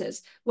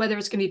purposes, whether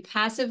it's going to be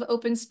passive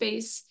open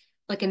space,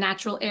 like a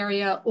natural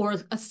area, or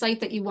a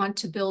site that you want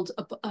to build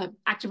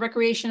active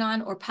recreation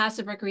on, or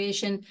passive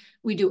recreation.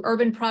 We do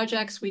urban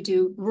projects. We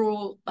do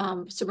rural,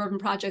 suburban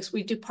projects.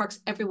 We do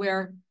parks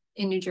everywhere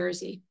in New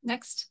Jersey.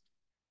 Next.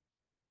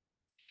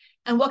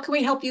 And what can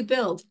we help you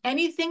build?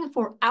 Anything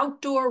for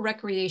outdoor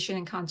recreation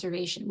and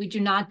conservation. We do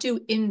not do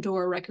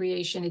indoor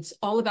recreation. It's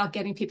all about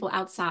getting people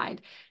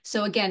outside.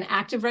 So again,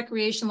 active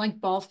recreation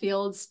like ball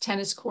fields,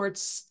 tennis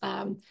courts,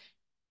 boat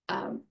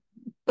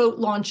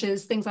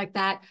launches, things like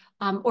that,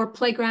 or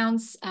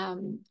playgrounds.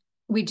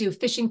 We do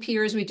fishing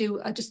piers. We do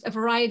just a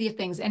variety of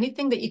things.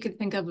 Anything that you could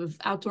think of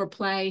outdoor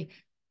play,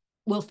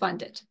 we'll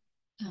fund it.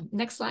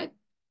 Next slide.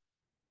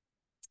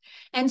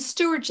 And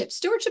stewardship.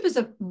 Stewardship is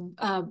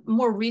a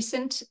more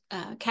recent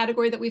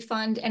category that we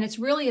fund, and it's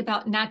really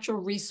about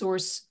natural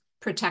resource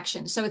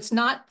protection. So it's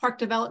not park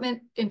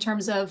development in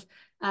terms of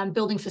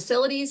building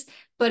facilities,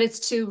 but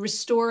it's to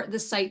restore the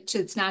site to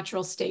its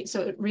natural state.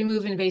 So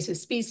remove invasive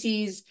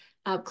species,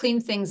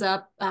 clean things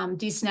up,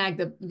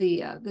 desnag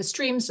the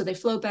streams so they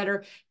flow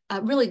better,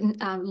 really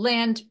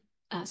land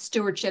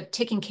stewardship,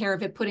 taking care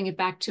of it, putting it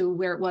back to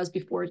where it was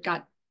before it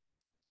got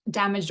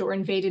damaged or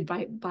invaded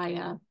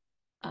by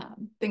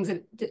things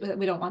that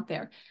we don't want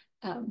there.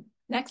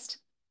 Next.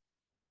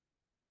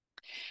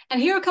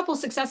 And here are a couple of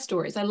success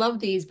stories. I love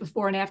these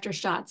before and after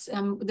shots.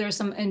 There's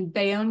some in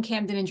Bayonne,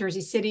 Camden, and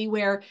Jersey City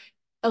where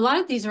a lot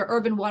of these are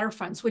urban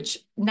waterfronts, which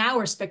now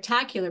are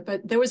spectacular.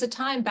 But there was a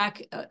time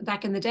back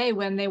in the day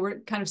when they were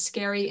kind of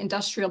scary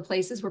industrial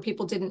places where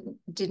people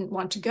didn't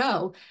want to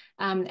go.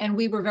 And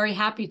we were very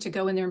happy to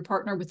go in there and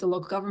partner with the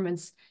local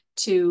governments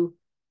to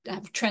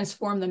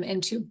transform them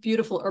into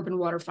beautiful urban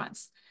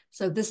waterfronts.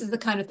 So this is the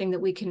kind of thing that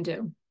we can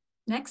do.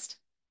 Next.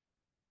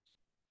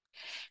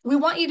 We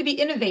want you to be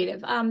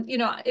innovative. You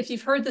know, if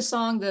you've heard the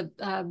song, the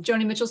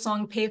Joni Mitchell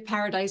song, Pave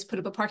Paradise, Put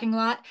Up a Parking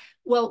Lot,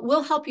 well,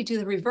 we'll help you do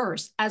the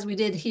reverse, as we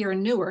did here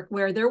in Newark,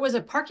 where there was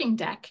a parking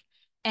deck,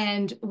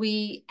 and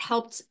we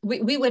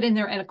went in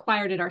there and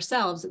acquired it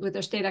ourselves with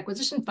their state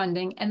acquisition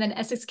funding, and then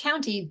Essex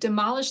County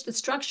demolished the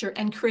structure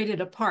and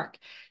created a park.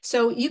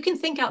 So you can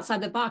think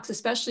outside the box,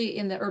 especially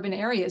in the urban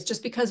areas.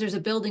 Just because there's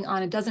a building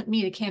on it doesn't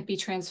mean it can't be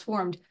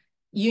transformed.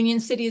 Union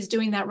City is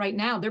doing that right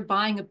now. They're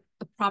buying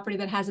a property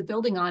that has a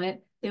building on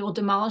it. They will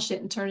demolish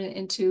it and turn it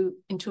into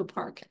a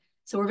park.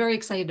 So we're very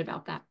excited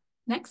about that.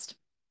 Next.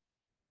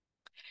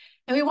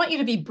 And we want you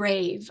to be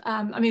brave.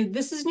 I mean,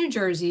 this is New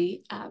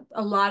Jersey.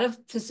 A lot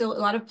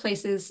of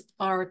places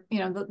are, you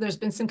know, there's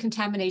been some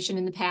contamination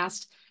in the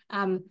past.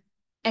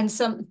 And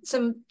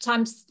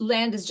sometimes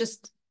land is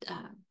just,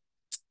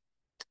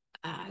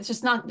 it's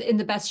just not in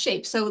the best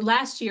shape. So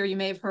last year, you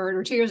may have heard,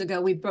 or 2 years ago,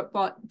 we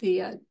bought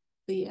the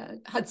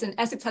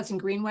Essex Hudson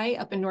Greenway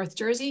up in North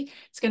Jersey.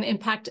 It's going to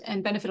impact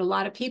and benefit a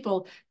lot of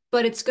people,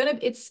 but it's going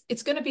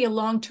to be a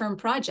long-term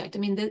project. I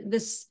mean,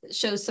 this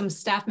shows some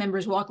staff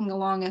members walking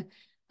along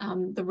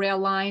the rail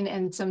line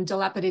and some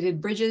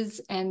dilapidated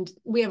bridges, and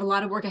we have a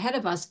lot of work ahead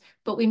of us,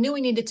 but we knew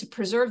we needed to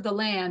preserve the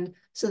land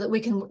so that we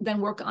can then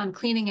work on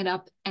cleaning it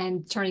up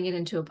and turning it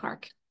into a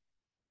park.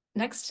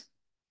 Next.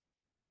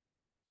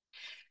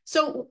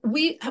 So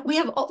we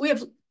have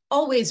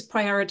always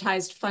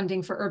prioritized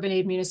funding for urban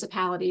aid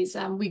municipalities.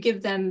 We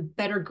give them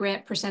better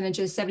grant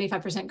percentages,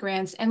 75%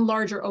 grants, and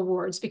larger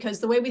awards, because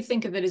the way we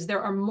think of it is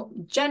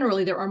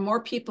generally there are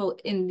more people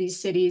in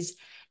these cities,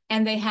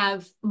 and they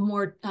have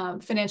more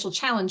financial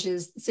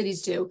challenges,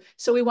 cities do.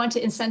 So we want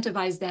to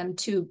incentivize them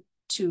to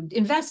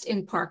invest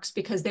in parks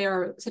because they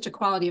are such a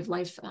quality of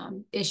life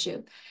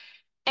issue.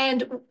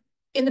 And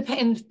in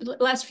the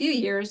last few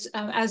years,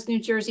 as New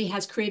Jersey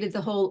has created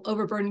the whole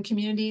overburdened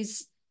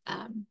communities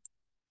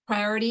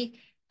priority,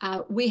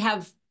 we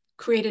have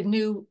created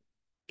new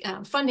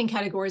funding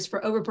categories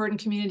for overburdened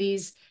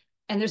communities.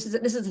 And this is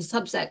a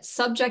subset,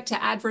 subject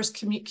to adverse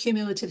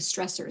cumulative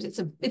stressors.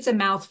 It's a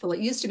mouthful. It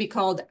used to be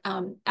called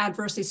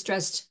adversely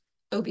stressed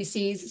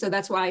OBCs. So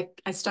that's why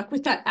I stuck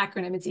with that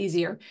acronym. It's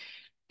easier.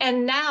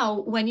 And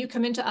now when you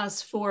come into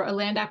us for a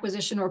land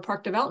acquisition or a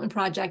park development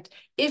project,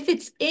 if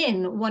it's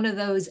in one of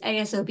those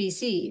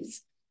ASOBCs,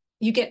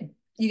 you get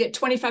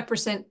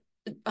 25%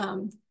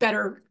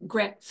 better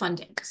grant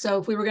funding. So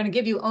if we were going to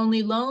give you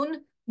only loan,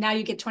 now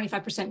you get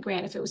 25%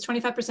 grant. If it was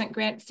 25%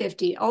 grant,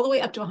 50, all the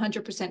way up to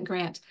 100%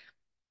 grant.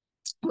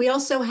 We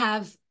also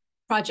have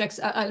projects,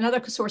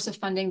 another source of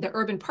funding, the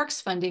urban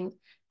parks funding.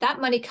 That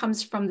money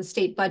comes from the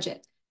state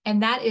budget.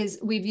 And that is,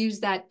 we've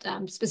used that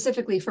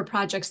specifically for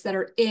projects that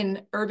are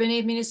in urban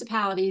aid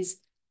municipalities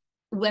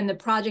when the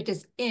project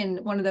is in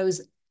one of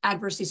those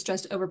adversely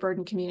stressed,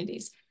 overburdened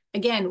communities.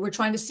 Again, we're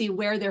trying to see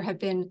where there have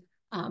been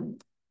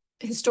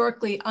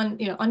historically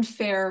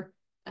unfair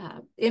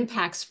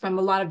impacts from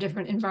a lot of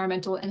different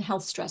environmental and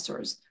health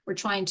stressors. We're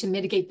trying to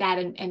mitigate that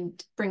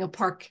and bring a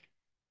park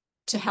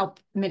to help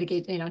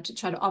mitigate, to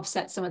try to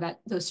offset some of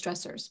those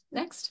stressors.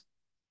 Next.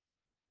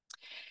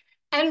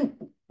 And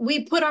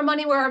we put our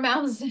money where our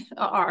mouths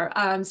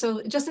are.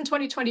 So just in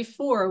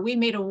 2024, we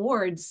made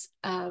awards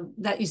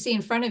that you see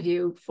in front of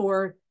you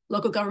for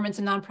local governments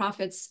and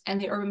nonprofits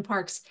and the urban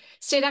parks.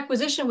 State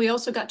acquisition, we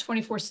also got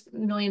 $24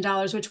 million,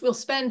 which we'll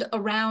spend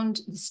around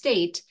the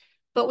state.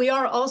 But we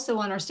are also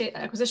on our state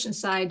acquisition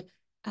side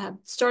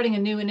starting a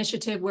new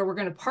initiative where we're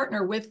going to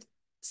partner with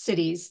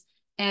cities,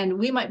 and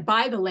we might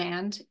buy the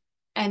land,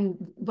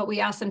 but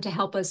we ask them to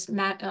help us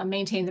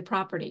maintain the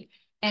property.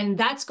 And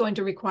that's going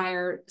to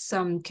require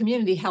some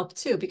community help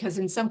too, because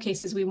in some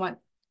cases we want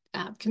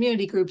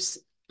community groups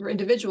or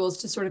individuals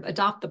to sort of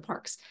adopt the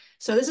parks.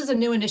 So this is a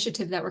new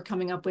initiative that we're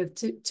coming up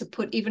with to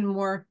put even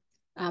more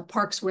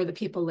parks where the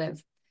people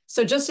live.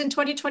 So just in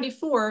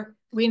 2024,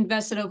 we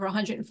invested over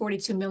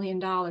 $142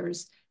 million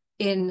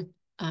in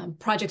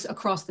projects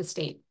across the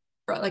state.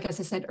 Like as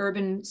I said,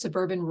 urban,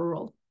 suburban,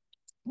 rural.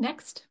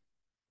 Next.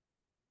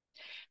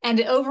 And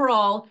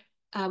overall,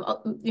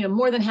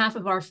 more than half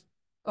of our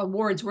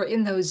awards were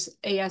in those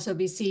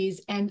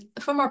ASOBCs, and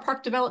from our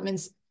park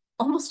developments,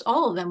 almost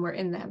all of them were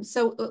in them.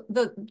 So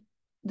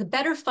the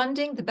better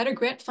funding, the better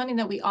grant funding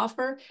that we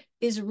offer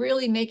is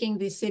really making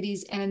the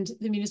cities and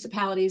the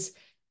municipalities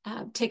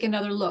take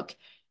another look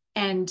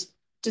and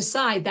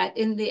decide that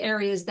in the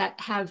areas that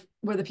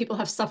where the people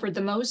have suffered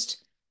the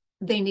most,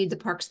 they need the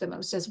parks the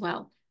most as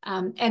well.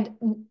 And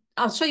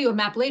I'll show you a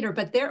map later,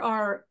 but there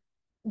are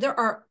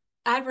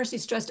adversely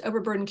stressed,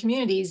 overburdened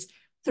communities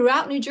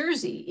throughout New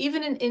Jersey,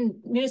 even in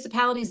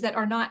municipalities that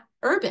are not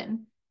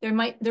urban. There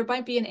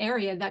might be an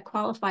area that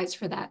qualifies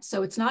for that.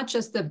 So it's not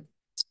just the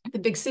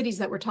big cities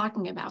that we're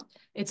talking about.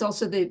 It's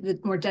also the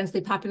more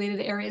densely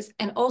populated areas,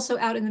 and also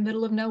out in the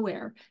middle of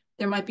nowhere.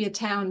 There might be a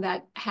town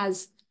that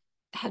has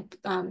had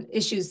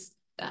issues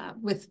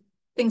with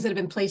things that have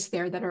been placed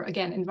there that are,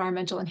 again,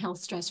 environmental and health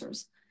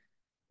stressors.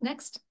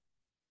 Next.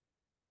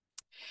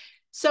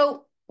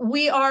 So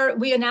we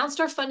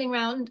announced our funding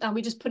round.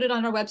 We just put it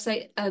on our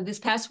website this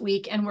past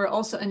week, and we're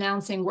also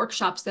announcing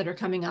workshops that are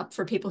coming up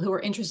for people who are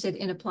interested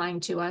in applying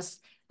to us.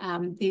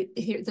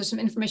 There's some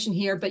information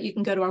here, but you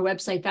can go to our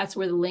website. That's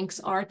where the links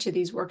are to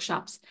these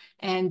workshops.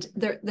 And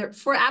they're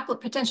for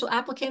potential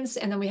applicants,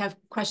 and then we have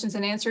questions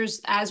and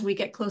answers as we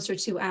get closer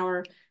to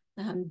our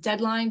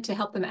deadline to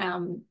help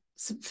them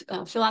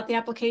fill out the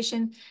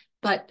application.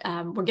 But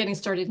we're getting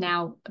started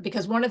now,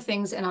 because one of the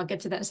things, and I'll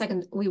get to that in a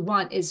second, we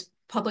want is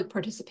public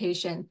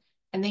participation,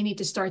 and they need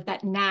to start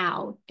that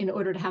now in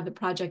order to have the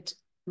project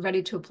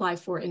ready to apply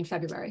for in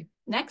February.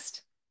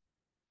 Next.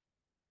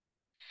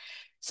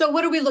 So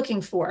what are we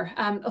looking for?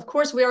 Of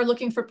course, we are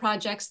looking for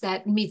projects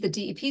that meet the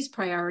DEP's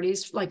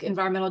priorities, like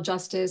environmental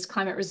justice,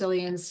 climate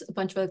resilience, a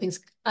bunch of other things.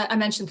 I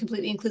mentioned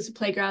completely inclusive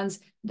playgrounds.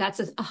 That's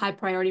a high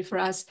priority for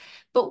us.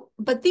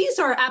 But these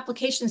are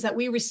applications that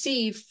we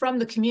receive from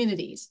the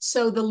communities.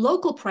 So the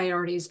local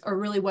priorities are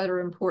really what are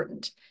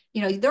important.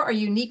 There are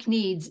unique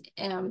needs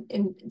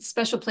in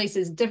special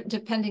places,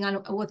 depending on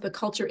what the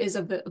culture is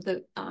of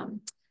the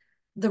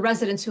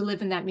residents who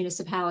live in that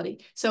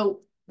municipality.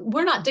 So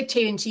we're not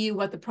dictating to you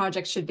what the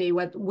project should be,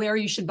 where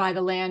you should buy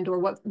the land, or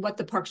what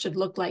the park should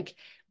look like.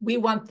 We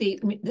want the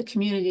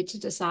community to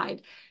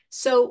decide.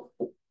 So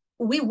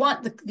we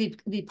want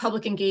the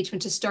public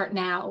engagement to start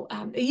now.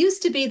 It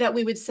used to be that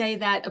we would say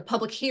that a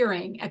public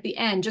hearing at the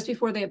end, just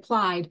before they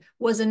applied,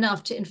 was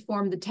enough to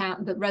inform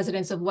the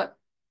residents of what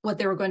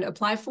they were going to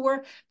apply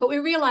for. But we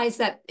realized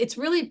that it's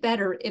really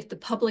better if the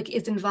public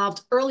is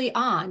involved early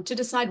on to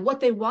decide what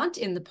they want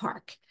in the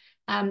park.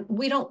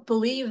 We don't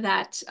believe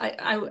that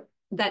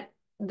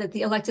that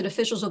the elected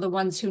officials are the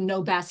ones who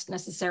know best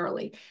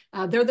necessarily.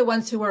 They're the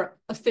ones who are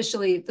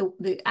officially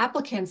the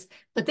applicants,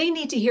 but they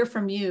need to hear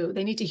from you.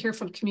 They need to hear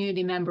from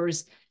community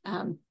members,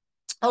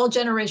 all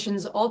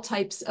generations, all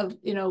types of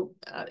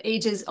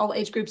ages, all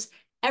age groups,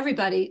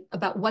 everybody,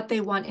 about what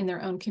they want in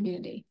their own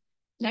community.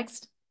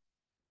 Next.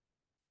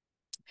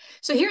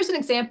 So here's an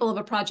example of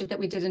a project that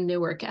we did in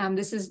Newark.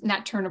 This is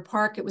Nat Turner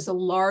Park. It was a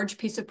large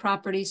piece of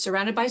property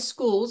surrounded by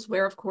schools,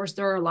 where, of course,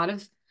 there are a lot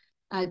of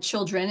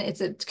children. It's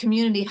a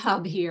community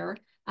hub here,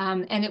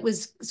 and it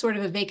was sort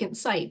of a vacant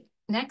site.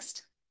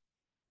 Next.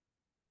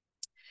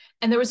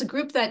 And there was a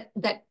group that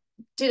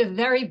did a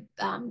very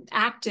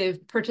active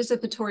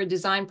participatory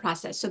design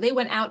process. So they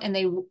went out and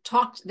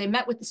they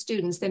met with the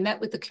students, they met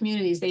with the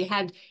communities, they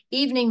had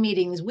evening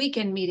meetings,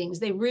 weekend meetings.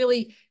 They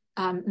really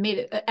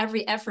made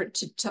every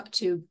effort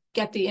to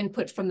get the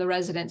input from the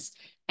residents.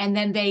 And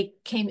then they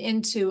came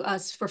into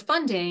us for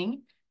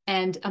funding.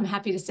 And I'm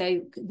happy to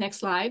say, next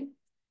slide,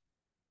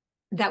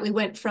 that we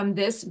went from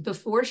this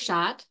before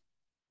shot,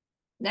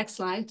 next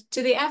slide,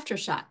 to the after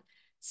shot.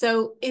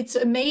 So it's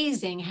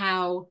amazing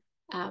how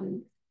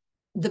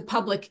the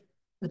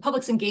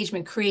public's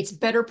engagement creates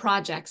better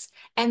projects,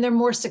 and they're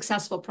more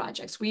successful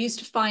projects. We used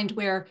to find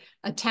where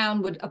a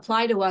town would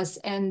apply to us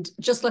and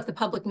just let the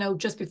public know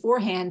just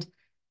beforehand.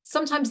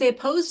 Sometimes they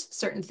opposed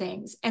certain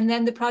things, and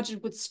then the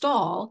project would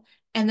stall,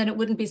 and then it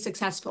wouldn't be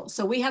successful.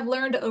 So we have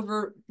learned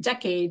over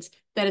decades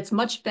that it's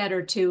much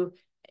better to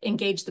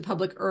engage the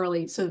public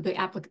early, so the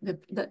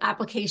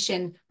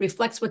application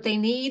reflects what they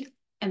need,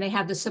 and they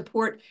have the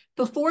support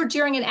before,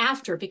 during, and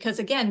after. Because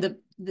again,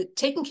 the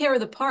taking care of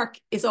the park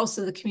is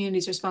also the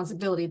community's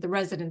responsibility, the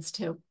residents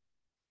too.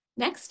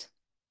 Next.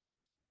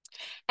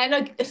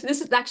 And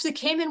this actually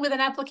came in with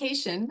an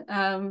application.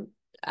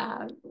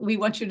 We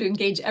want you to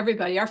engage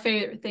everybody. Our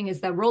favorite thing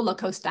is the roller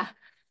coaster.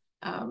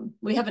 I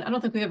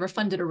don't think we've ever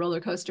funded a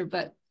roller coaster,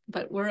 but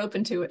we're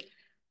open to it.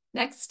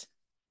 Next.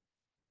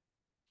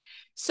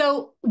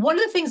 So one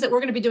of the things that we're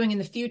going to be doing in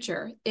the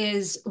future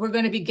is we're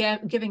going to be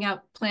giving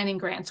out planning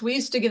grants. We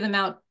used to give them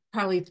out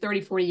probably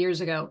 30, 40 years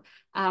ago,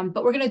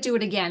 but we're going to do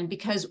it again,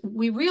 because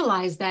we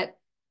realize that,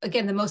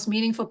 again, the most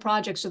meaningful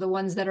projects are the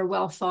ones that are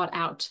well thought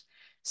out.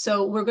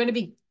 So we're going to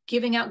be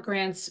giving out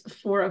grants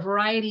for a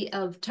variety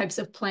of types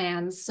of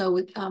plans. So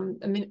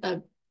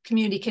a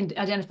community can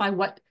identify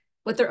what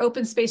their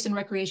open space and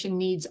recreation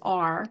needs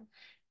are,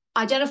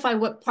 identify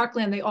what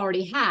parkland they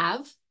already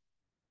have,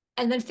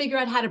 and then figure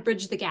out how to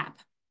bridge the gap.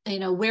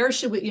 where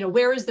should we,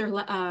 where is there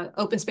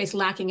open space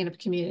lacking in a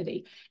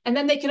community? And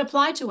then they can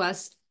apply to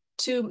us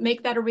to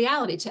make that a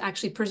reality, to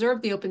actually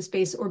preserve the open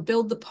space or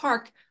build the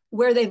park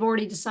where they've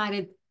already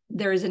decided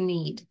there is a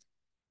need.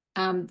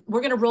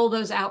 We're going to roll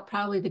those out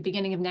probably the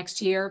beginning of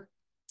next year.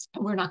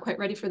 We're not quite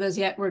ready for those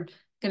yet.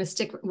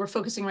 We're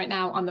focusing right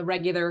now on the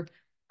regular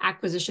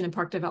acquisition and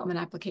park development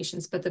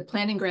applications, but the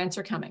planning grants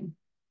are coming.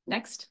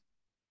 Next.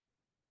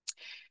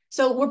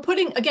 So we're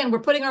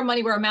putting our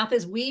money where our mouth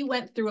is. We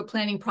went through a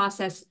planning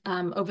process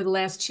over the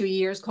last 2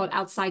 years called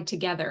Outside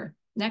Together.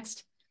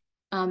 Next.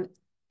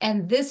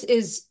 And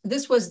it's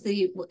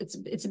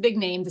a big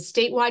name, the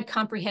Statewide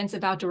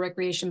Comprehensive Outdoor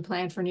Recreation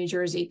Plan for New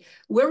Jersey.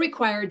 We're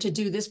required to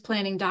do this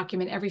planning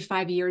document every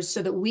 5 years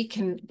so that we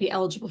can be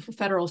eligible for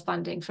federal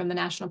funding from the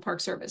National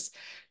Park Service.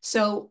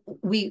 So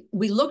we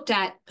looked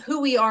at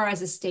who we are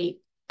as a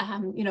state.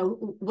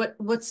 What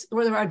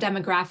are our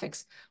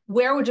demographics?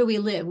 Where do we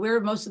live?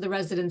 Where most of the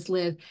residents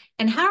live?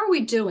 And how are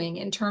we doing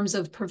in terms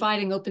of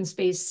providing open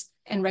space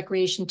and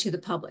recreation to the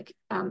public?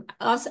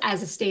 Us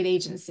as a state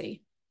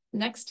agency.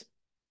 Next.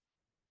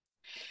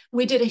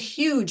 We did a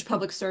huge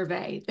public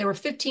survey. There were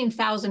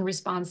 15,000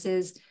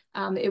 responses.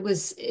 It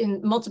was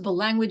in multiple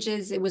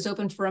languages. It was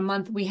open for a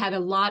month. We had a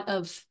lot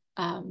of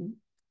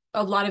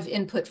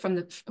input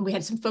we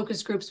had some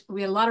focus groups.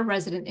 We had a lot of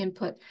resident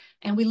input,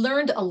 and we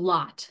learned a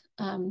lot.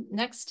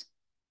 Next.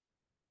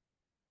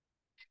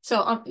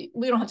 So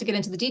we don't have to get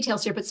into the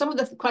details here, but some of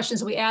the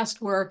questions we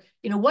asked were,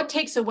 what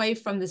takes away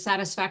from the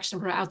satisfaction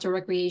for outdoor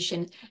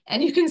recreation?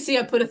 And you can see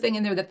I put a thing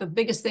in there that the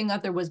biggest thing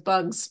out there was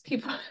bugs.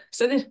 People,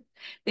 so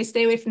they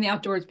stay away from the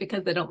outdoors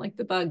because they don't like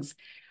the bugs.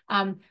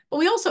 But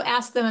we also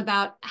asked them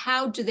about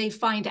how do they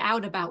find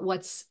out about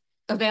what's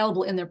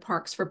available in their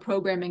parks for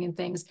programming and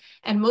things.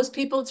 And most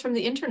people, it's from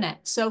the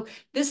internet. So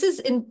this is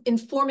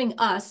informing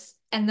us,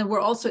 and then we're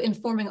also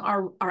informing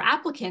our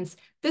applicants.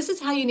 This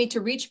is how you need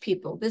to reach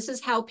people. This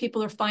is how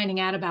people are finding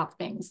out about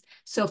things.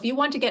 So if you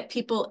want to get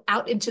people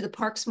out into the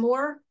parks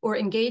more or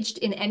engaged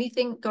in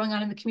anything going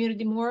on in the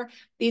community more,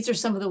 these are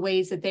some of the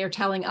ways that they're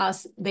telling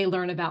us they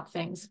learn about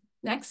things.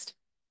 Next.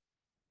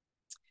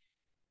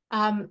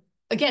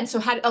 Again,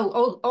 so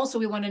also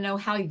we want to know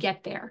how you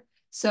get there.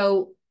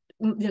 So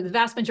the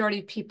vast majority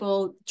of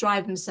people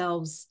drive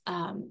themselves,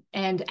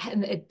 and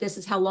this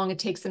is how long it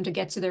takes them to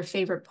get to their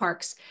favorite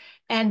parks.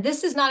 And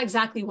this is not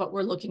exactly what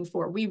we're looking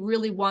for. We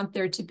really want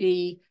there to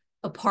be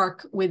a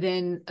park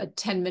within a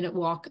 10-minute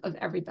walk of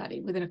everybody,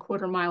 within a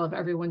quarter mile of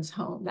everyone's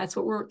home. That's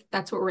what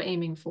we're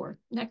aiming for.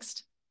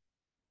 Next.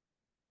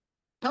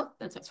 Oh,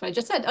 that's what I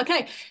just said.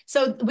 Okay,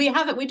 so we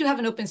do have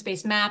an open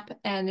space map,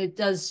 and it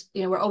does,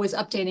 we're always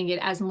updating it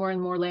as more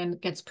and more land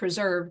gets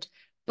preserved.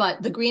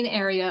 But the green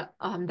area,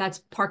 that's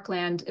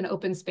parkland and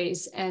open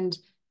space, and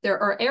there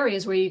are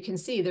areas where you can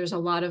see there's a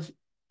lot of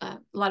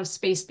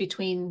space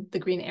between the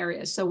green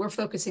areas. So we're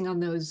focusing on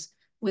those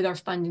with our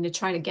funding to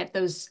try to get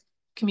those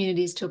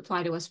communities to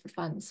apply to us for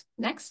funds.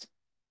 Next.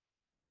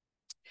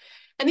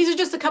 And these are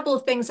just a couple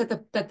of things that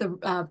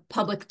the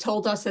public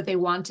told us that they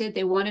wanted.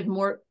 They wanted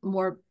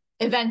more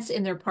events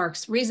in their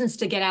parks, reasons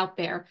to get out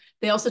there.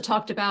 They also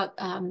talked about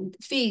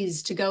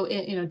fees to go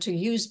in, to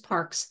use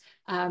parks.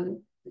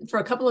 For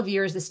a couple of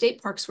years, the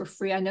state parks were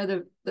free. I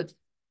know the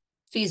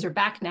fees are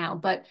back now,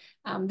 but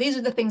these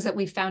are the things that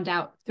we found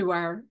out through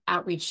our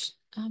outreach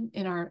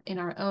in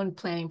our own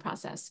planning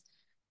process.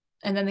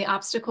 And then the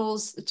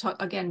obstacles,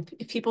 again,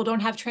 if people don't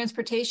have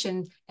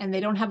transportation and they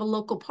don't have a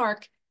local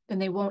park, then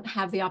they won't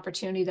have the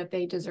opportunity that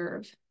they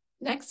deserve.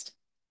 Next.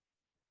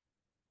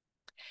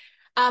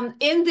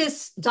 In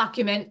this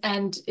document,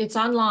 and it's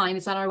online,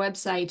 it's on our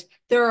website,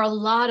 there are a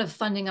lot of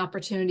funding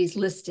opportunities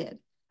listed.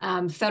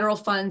 Federal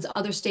funds,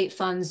 other state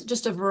funds,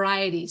 just a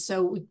variety.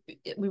 So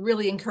we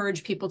really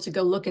encourage people to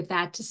go look at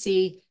that to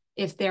see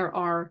if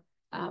there's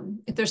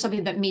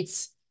something that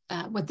meets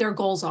what their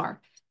goals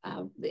are.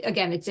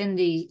 Again, it's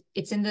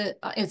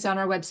on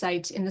our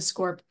website in the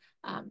SCORP,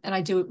 and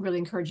I do really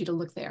encourage you to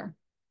look there.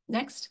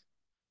 Next.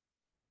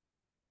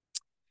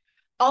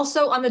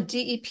 Also on the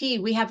DEP,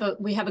 we have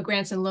a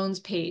grants and loans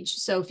page.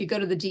 So if you go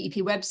to the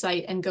DEP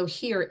website and go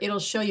here, it'll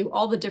show you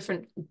all the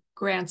different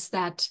grants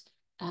that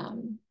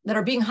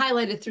are being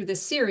highlighted through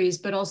this series,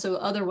 but also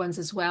other ones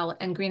as well.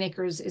 And Green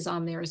Acres is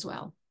on there as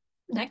well.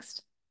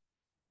 Next.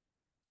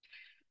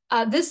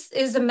 This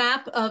is a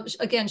map of,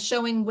 again,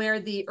 showing where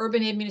the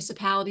urban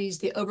municipalities,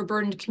 the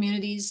overburdened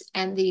communities,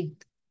 and the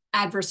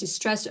adversely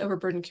stressed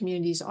overburdened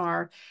communities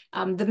are.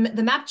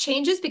 The map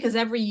changes because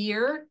every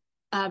year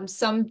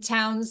some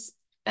towns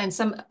and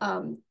some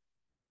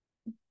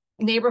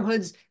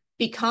neighborhoods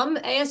become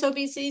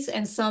ASOBCs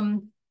and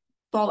some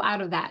fall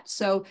out of that.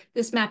 So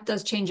this map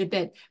does change a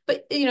bit,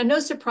 but no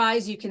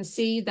surprise, you can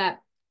see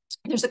that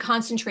there's a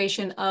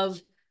concentration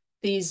of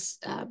these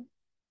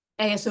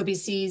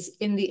ASOBCs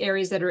in the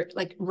areas that are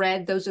like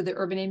red. Those are the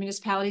urban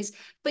municipalities,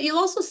 but you'll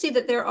also see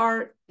that there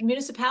are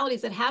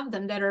municipalities that have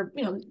them that are,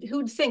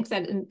 who'd think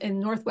that in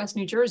Northwest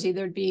New Jersey,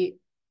 there'd be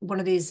one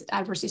of these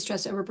adversely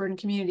stressed overburdened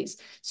communities.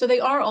 So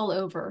they are all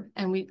over,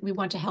 and we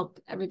want to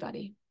help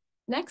everybody.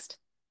 Next.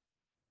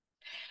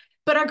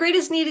 But our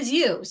greatest need is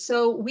you.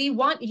 So we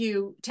want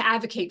you to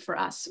advocate for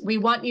us. We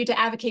want you to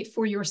advocate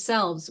for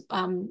yourselves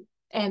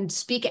and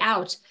speak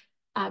out.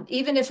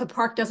 Even if a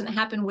park doesn't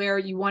happen where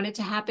you want it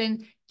to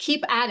happen,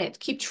 keep at it,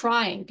 keep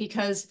trying,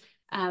 because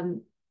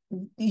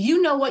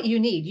you know what you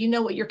need. You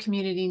know what your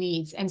community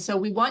needs. And so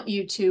we want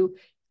you to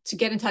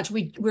get in touch.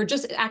 We're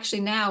just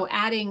actually now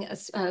adding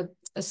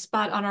a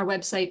spot on our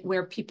website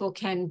where people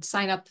can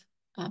sign up,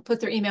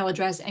 put their email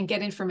address, and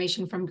get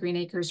information from Green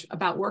Acres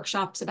about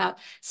workshops, about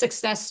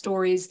success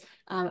stories,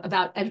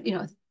 about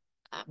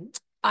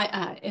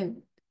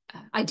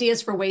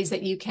ideas for ways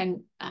that you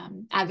can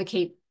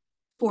advocate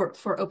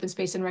for open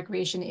space and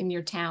recreation in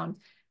your town.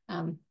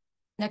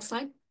 Next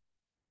slide.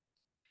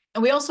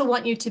 And we also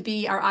want you to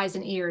be our eyes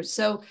and ears.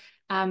 So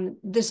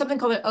there's something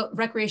called a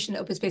recreation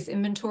open space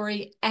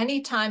inventory.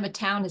 Anytime a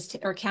town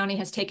or county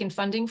has taken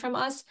funding from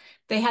us,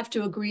 they have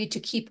to agree to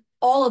keep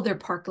all of their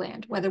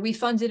parkland, whether we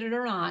funded it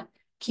or not,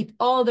 keep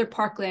all of their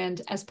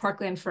parkland as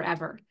parkland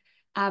forever.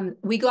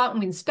 We go out and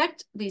we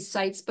inspect these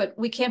sites, but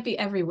we can't be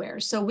everywhere.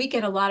 So we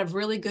get a lot of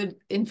really good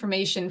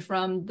information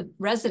from the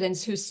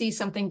residents who see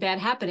something bad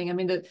happening. I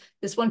mean,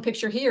 this one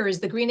picture here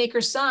is the Green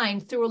Acres sign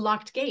through a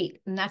locked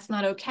gate, and that's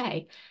not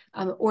okay.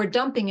 Or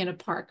dumping in a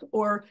park,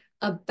 or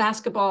a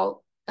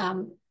basketball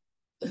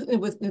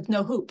with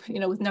no hoop,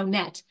 with no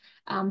net.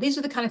 These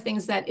are the kind of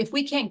things that if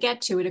we can't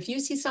get to it, if you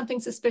see something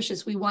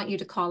suspicious, we want you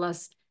to call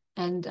us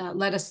and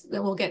let us,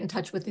 then we'll get in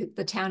touch with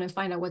the town and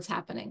find out what's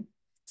happening.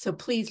 So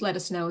please let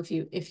us know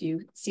if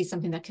you see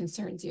something that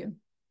concerns you.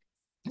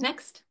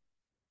 Next.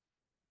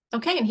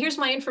 Okay, and here's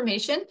my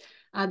information.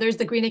 There's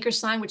the Green Acres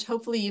sign, which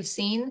hopefully you've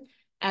seen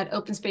at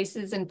open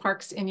spaces and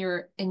parks in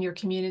your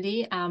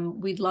community.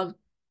 We'd love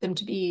them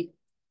to be,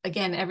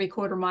 again, every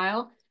quarter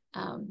mile,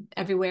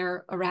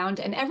 everywhere around.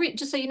 And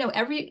just so you know,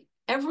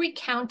 every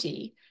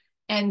county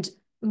and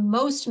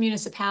most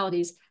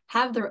municipalities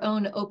have their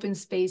own open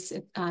space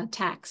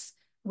tax,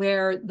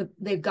 where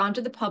they've gone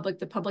to the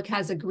public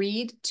has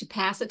agreed to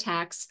pass a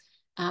tax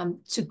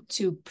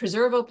to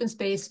preserve open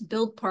space,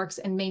 build parks,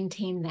 and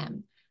maintain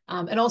them.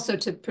 And also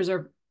to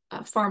preserve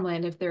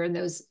farmland if they're in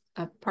those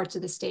parts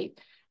of the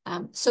state.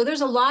 So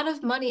there's a lot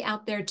of money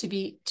out there to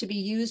be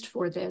used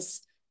for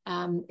this.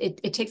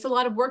 It takes a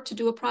lot of work to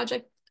do a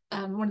project.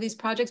 One of these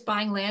projects,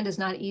 buying land, is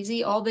not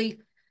easy. All the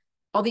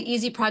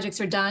easy projects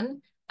are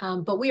done,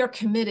 but we are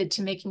committed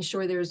to making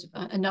sure there's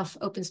enough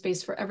open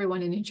space for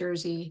everyone in New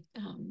Jersey.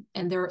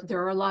 And there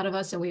are a lot of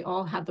us, and we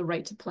all have the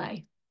right to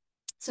play.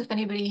 So if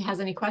anybody has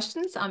any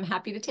questions, I'm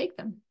happy to take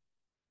them.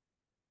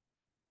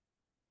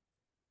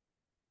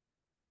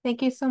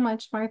 Thank you so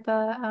much,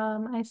 Martha.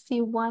 I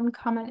see one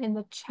comment in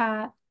the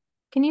chat.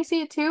 Can you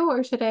see it too,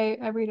 or should I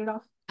read it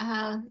off?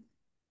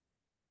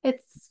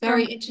 It's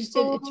very interested.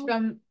 It's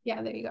from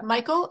yeah, there you go.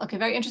 Michael. Okay,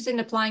 very interested in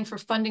applying for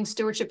funding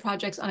stewardship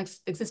projects on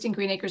existing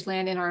Green Acres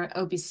land in our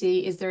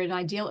OBC. Is there an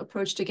ideal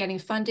approach to getting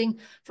funding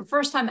for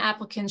first-time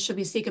applicants? Should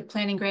we seek a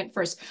planning grant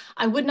first?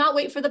 I would not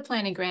wait for the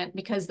planning grant,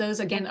 because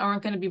those, again,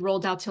 aren't going to be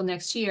rolled out till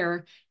next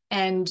year,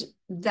 and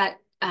that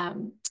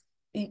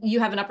you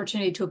have an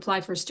opportunity to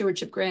apply for a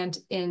stewardship grant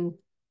in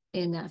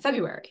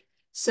February.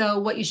 So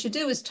what you should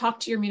do is talk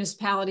to your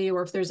municipality,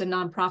 or if there's a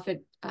nonprofit,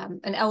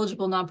 an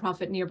eligible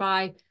nonprofit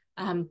nearby.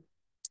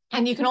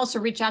 And you can also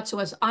reach out to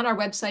us on our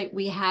website.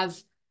 We have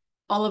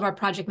all of our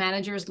project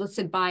managers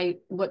listed by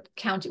what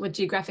county, what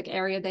geographic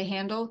area they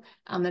handle,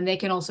 and they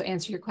can also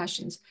answer your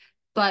questions.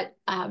 But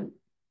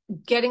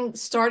getting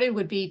started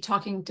would be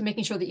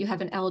making sure that you have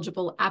an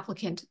eligible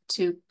applicant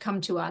to come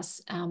to us,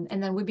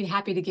 and then we'd be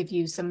happy to give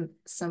you some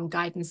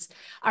guidance.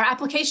 Our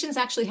applications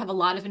actually have a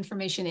lot of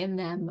information in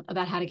them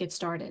about how to get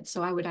started,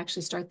 so I would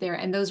actually start there,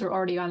 and those are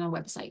already on our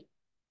website.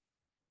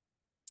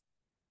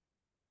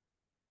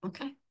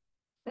 Okay.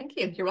 Thank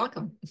you. You're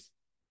welcome.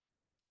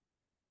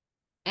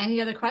 Any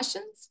other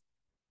questions?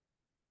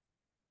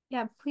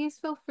 Yeah, please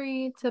feel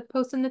free to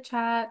post in the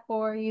chat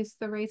or use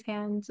the raise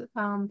hand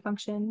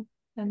function,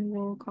 and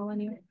we'll call on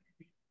you.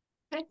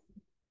 Okay.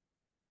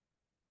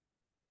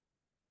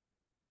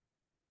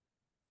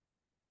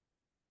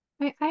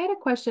 I had a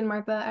question,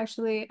 Martha,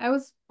 actually. I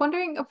was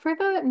wondering, for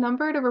the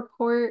number to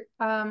report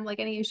like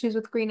any issues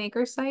with Green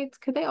Acre sites,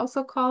 could they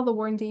also call the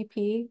Warren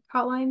DP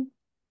hotline?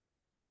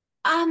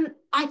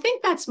 I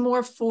think that's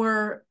more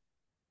for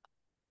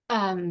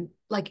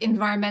like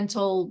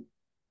environmental,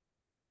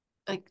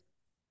 like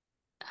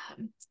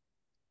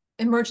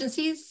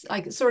emergencies,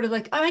 like sort of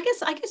like, oh, I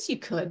guess you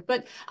could,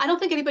 but I don't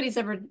think anybody's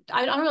ever,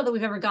 I don't know that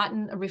we've ever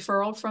gotten a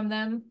referral from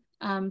them.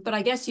 But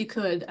I guess you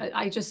could.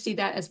 I just see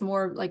that as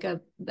more like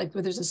where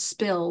there's a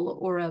spill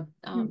or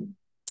an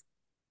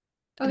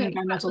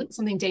environmental,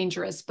 something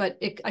dangerous, but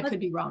I could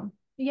be wrong.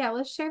 Yeah,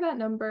 let's share that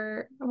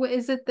number.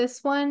 Is it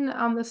this one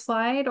on the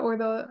slide, or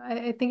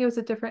I think it was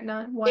a different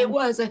one? It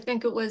was, I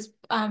think it was,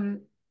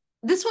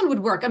 this one would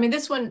work. I mean,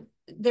 this one,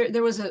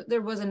 there was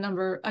a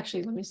number.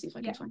 Actually, let me see if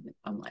I can find it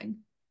online.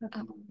 Okay.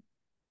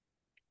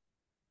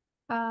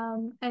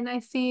 And I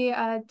see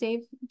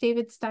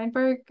David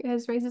Steinberg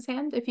has raised his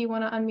hand if you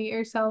want to unmute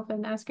yourself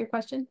and ask your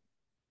question.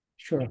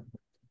 Sure.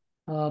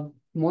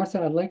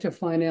 Martha, I'd like to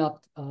find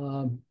out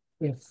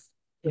if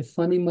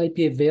funding might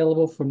be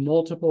available for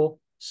multiple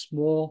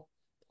small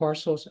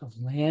parcels of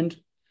land,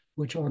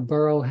 which our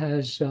borough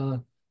has,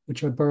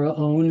 which our borough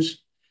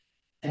owns,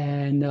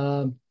 and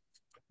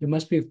there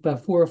must be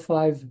about 4 or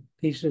 5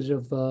 pieces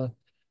of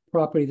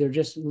property that are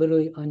just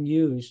literally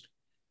unused.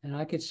 And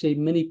I could see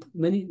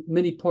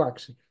many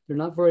parks. They're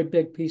not very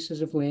big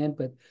pieces of land,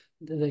 but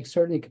they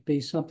certainly could be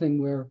something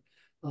where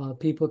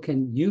people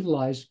can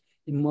utilize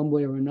in one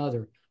way or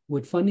another.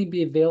 Would funding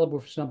be available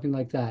for something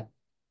like that?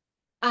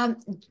 Um,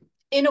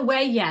 in a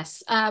way,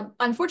 yes.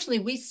 Unfortunately,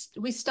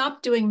 we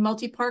stopped doing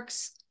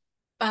multi-parks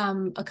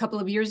a couple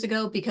of years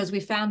ago because we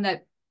found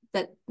that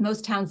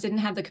most towns didn't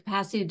have the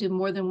capacity to do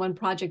more than one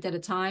project at a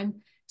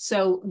time.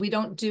 So we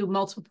don't do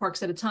multiple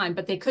parks at a time,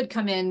 but they could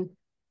come in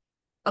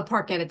a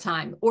park at a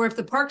time. Or if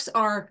the parks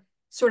are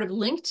sort of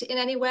linked in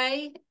any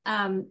way,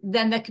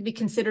 then that could be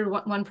considered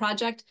one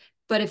project.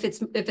 But if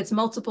it's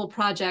multiple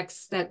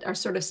projects that are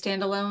sort of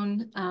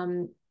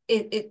standalone,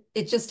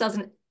 it just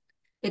doesn't.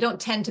 They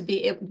don't tend to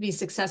be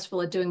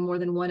successful at doing more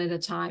than one at a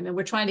time. And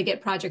we're trying to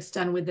get projects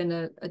done within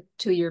a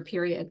 2-year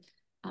period.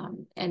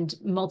 And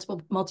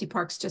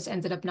multi-parks just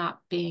ended up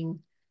not being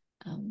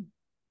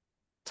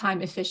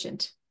time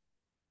efficient.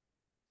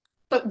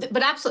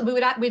 But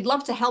absolutely, we'd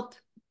love to help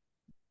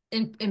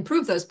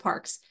improve those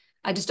parks.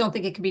 I just don't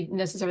think it could be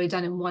necessarily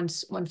done in one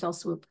fell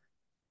swoop.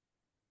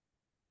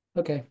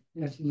 Okay,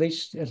 at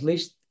least you're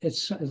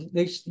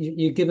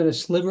given a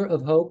sliver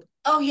of hope.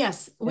 Oh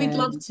yes, we'd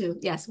love And to.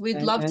 Yes,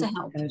 we'd love to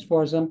help. and as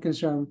far as I'm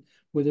concerned,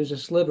 where there's a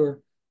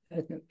sliver,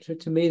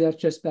 to me that's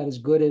just about as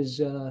good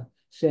as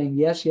saying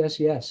yes, yes,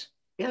 yes.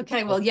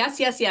 Okay, well, yes,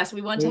 yes, yes.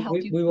 We want to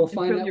help you We will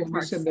find improve out your when we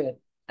parks.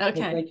 submit.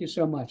 Okay. Thank you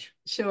so much.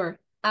 Sure.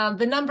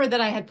 The number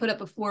that I had put up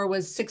before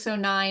was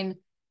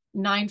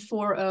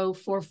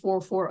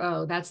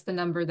 609-940-4440. That's the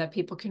number that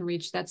people can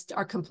reach. That's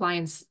our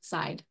compliance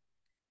side.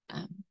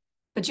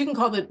 But you can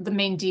call the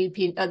main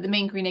DEP, the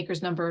main Green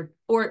Acres number,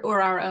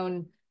 or our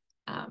own.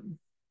 Go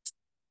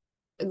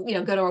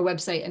to our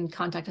website and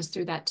contact us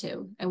through that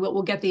too, and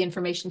we'll get the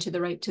information to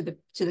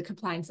the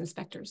compliance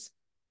inspectors.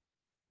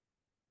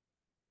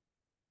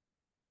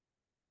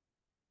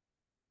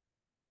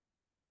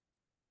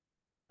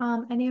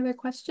 Any other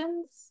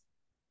questions?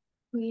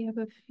 We have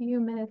a few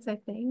minutes, I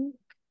think.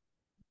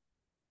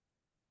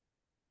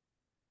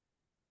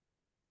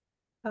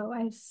 Oh,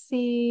 I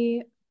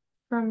see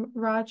from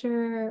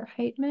Roger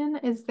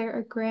Heitman, is there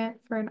a grant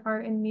for an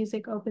art and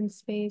music open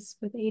space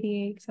with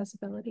ADA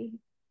accessibility?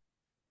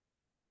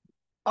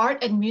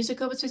 Art and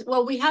music open space.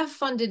 Well, we have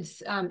funded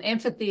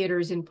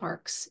amphitheaters in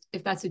parks,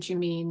 if that's what you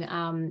mean.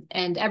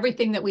 And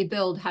everything that we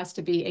build has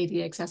to be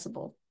ADA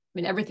accessible. I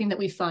mean, everything that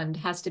we fund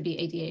has to be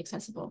ADA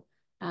accessible.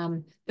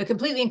 The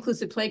completely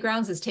inclusive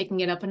playgrounds is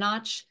taking it up a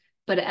notch,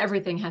 but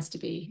everything has to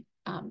be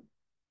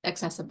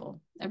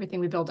accessible. Everything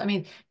we build. I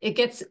mean, it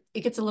gets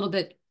a little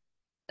bit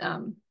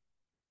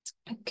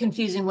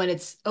confusing when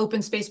it's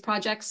open space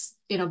projects,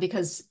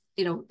 because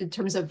in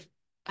terms of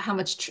how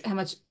much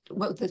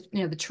what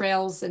the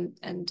trails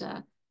and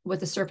what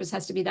the surface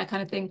has to be, that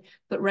kind of thing.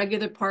 But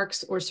regular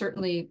parks or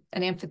certainly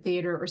an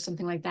amphitheater or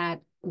something like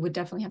that would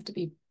definitely have to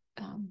be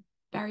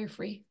barrier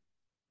free,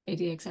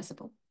 ADA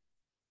accessible.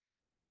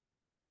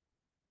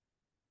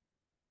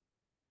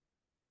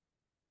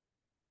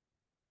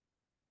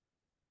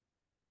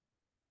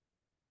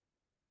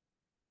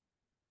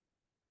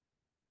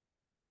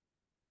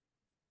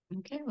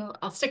 Okay, well,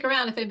 I'll stick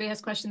around if anybody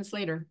has questions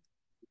later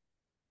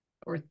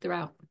or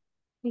throughout.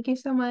 Thank you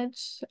so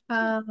much.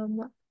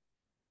 But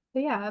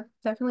yeah,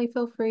 definitely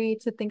feel free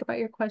to think about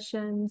your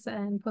questions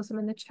and post them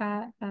in the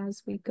chat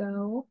as we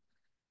go.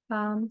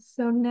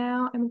 So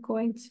now I'm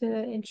going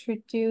to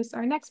introduce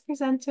our next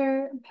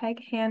presenter,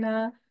 Peg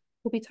Hanna.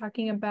 We'll be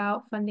talking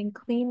about funding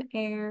clean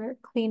air,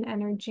 clean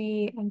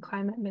energy, and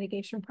climate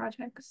mitigation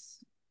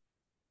projects.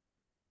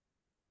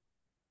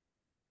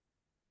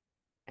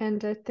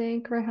 And I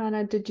think,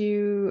 Rihanna, did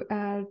you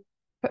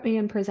put me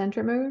in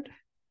presenter mode?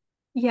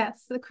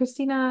 Yes,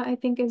 Christina, I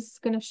think, is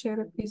going to share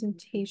the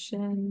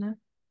presentation.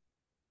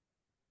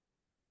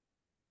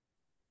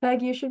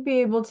 Peg, you should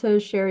be able to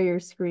share your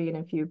screen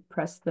if you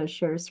press the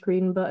share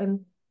screen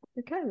button.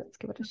 Okay, let's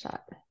give it a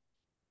shot.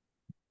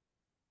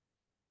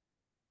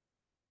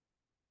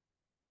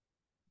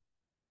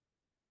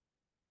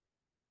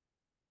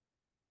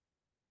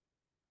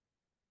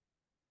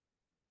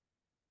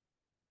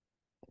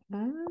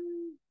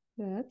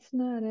 That's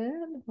not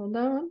it. Hold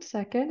on one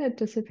second, it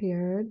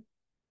disappeared.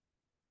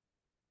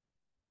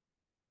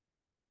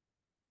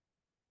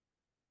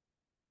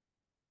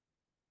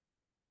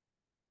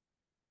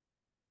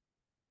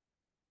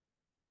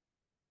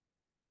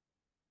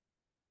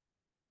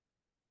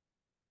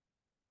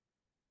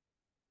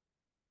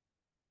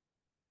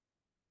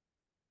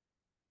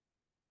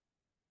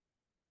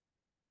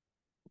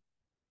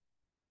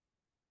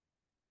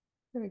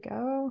 There we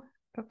go.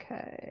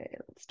 Okay,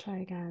 let's try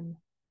again.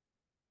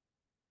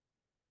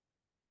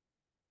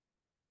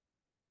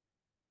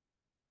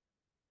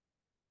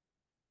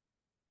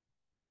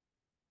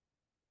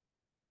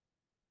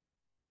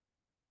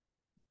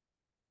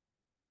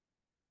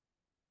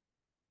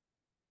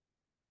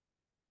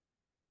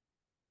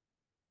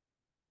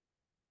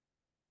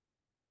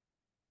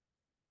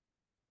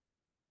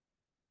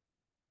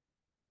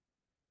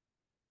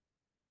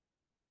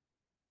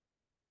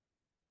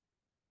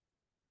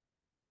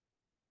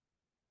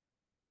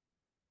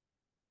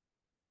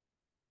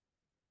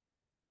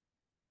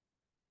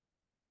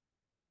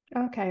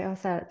 Okay, all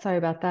set. Sorry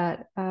about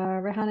that.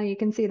 Rihanna, you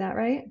can see that,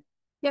 right?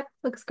 Yep,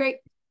 looks great.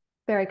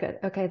 Very good.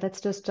 Okay, let's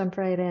just jump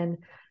right in.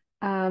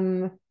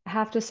 I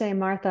have to say,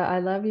 Martha, I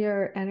love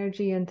your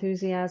energy,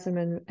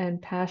 enthusiasm,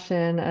 and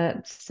passion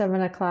at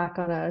 7 o'clock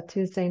on a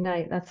Tuesday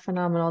night. That's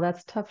phenomenal.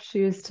 That's tough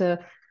shoes to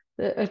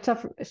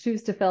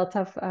fill,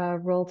 tough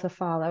role to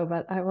follow,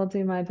 but I will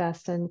do my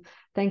best. And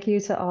thank you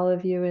to all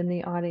of you in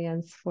the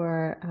audience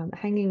for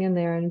hanging in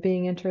there and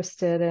being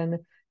interested in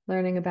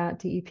learning about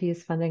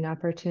DEP's funding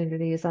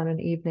opportunities on an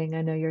evening.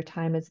 I know your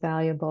time is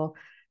valuable.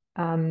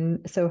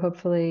 So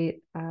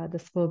hopefully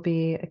this will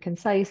be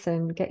concise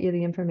and get you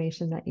the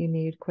information that you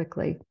need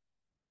quickly.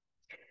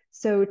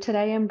 So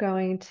today I'm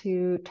going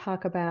to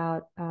talk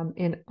about,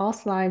 in all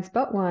slides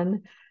but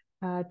one,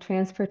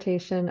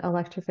 transportation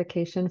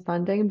electrification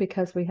funding,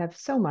 because we have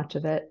so much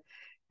of it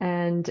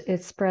and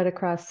it's spread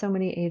across so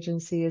many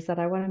agencies that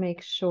I want to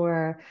make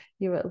sure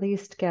you at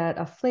least get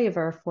a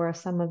flavor for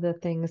some of the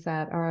things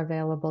that are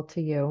available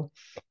to you.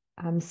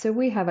 So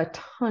we have a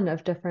ton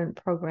of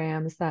different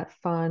programs that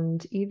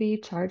fund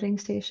EV charging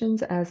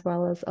stations as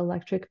well as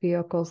electric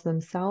vehicles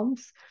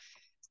themselves,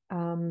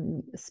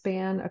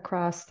 span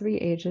across 3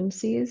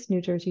 agencies: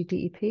 New Jersey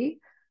DEP,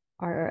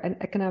 our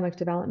Economic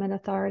Development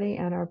Authority,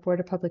 and our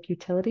Board of Public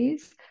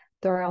Utilities.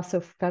 There are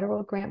also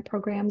federal grant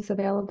programs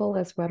available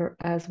as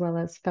well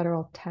as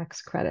federal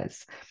tax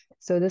credits.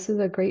 So this is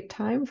a great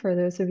time for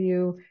those of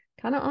you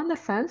kind of on the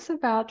fence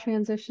about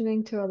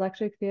transitioning to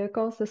electric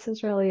vehicles. This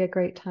is really a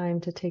great time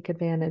to take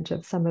advantage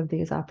of some of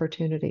these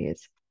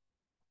opportunities.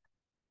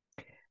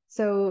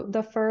 So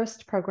the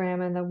first program,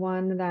 and the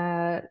one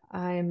that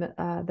I'm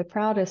the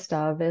proudest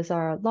of, is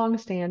our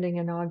longstanding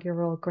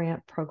inaugural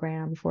grant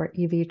program for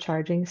EV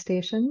charging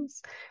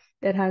stations.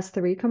 It has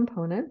 3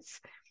 components: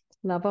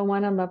 level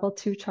 1 and level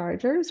 2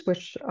 chargers,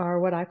 which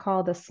are what I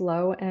call the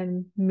slow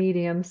and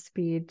medium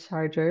speed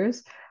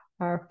chargers,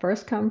 are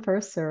first come,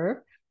 first serve.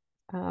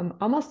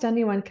 Almost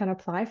anyone can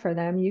apply for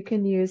them. You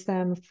can use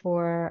them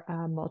for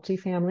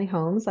multifamily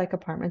homes like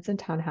apartments and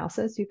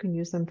townhouses. You can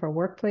use them for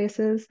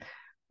workplaces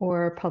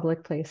or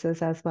public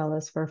places, as well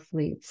as for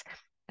fleets.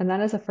 And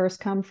that is a first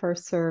come,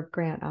 first serve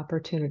grant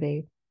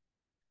opportunity.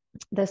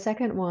 The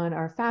second one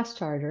are fast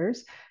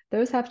chargers.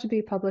 Those have to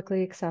be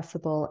publicly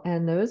accessible,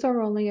 and those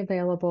are only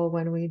available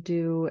when we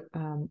do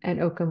an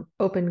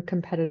open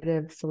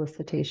competitive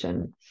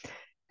solicitation.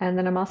 And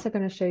then I'm also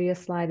going to show you a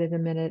slide in a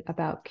minute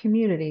about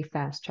community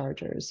fast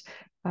chargers,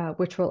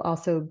 which will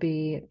also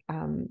be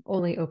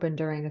only open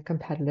during a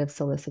competitive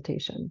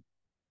solicitation.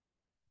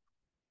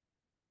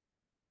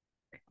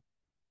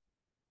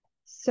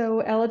 So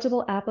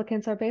eligible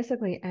applicants are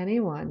basically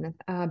anyone: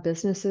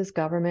 businesses,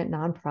 government,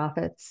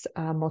 nonprofits,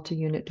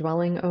 multi-unit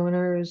dwelling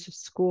owners,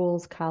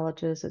 schools,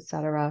 colleges,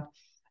 etc.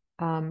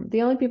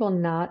 The only people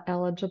not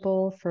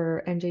eligible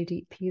for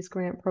NJDEP's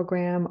grant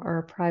program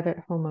are private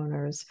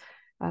homeowners.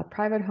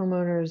 Private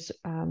homeowners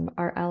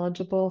are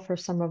eligible for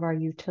some of our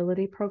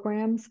utility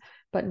programs,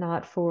 but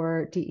not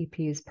for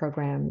DEP's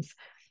programs.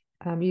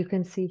 You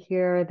can see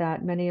here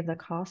that many of the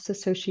costs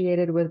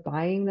associated with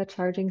buying the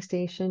charging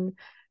station,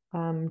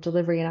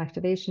 delivery and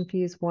activation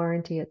fees,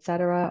 warranty,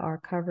 etc., are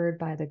covered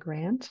by the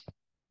grant.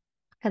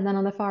 And then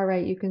on the far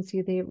right, you can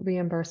see the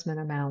reimbursement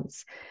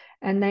amounts,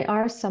 and they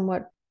are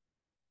somewhat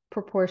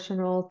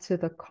proportional to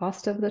the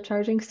cost of the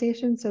charging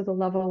station. So the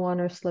level 1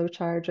 or slow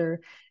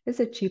charger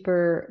is a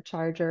cheaper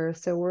charger,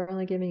 so we're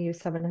only giving you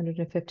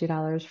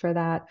 $750 for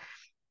that.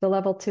 The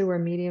level 2 or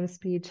medium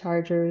speed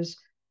chargers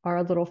are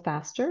a little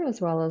faster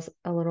as well as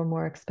a little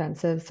more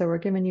expensive, so we're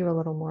giving you a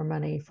little more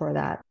money for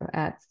that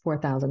at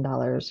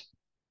 $4,000.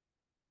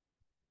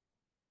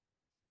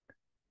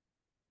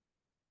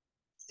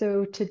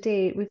 So to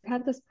date, we've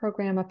had this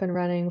program up and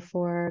running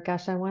for,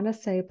 gosh, I want to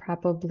say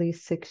probably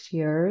 6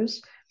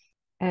 years.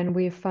 And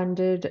we've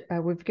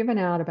given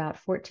out about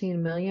 $14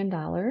 million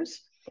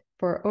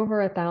for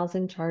over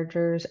 1,000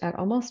 chargers at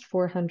almost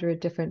 400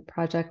 different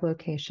project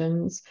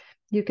locations.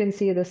 You can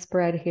see the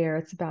spread here.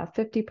 It's about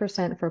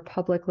 50% for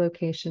public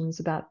locations,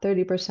 about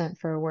 30%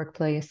 for a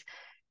workplace,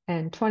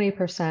 and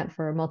 20%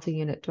 for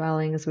multi-unit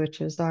dwellings,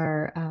 which is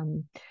our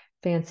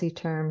fancy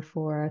term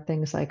for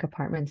things like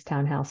apartments,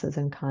 townhouses,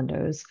 and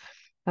condos.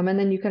 And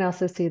then you can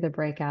also see the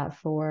breakout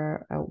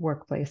for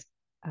workplace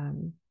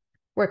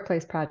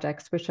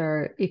projects, which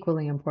are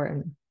equally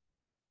important.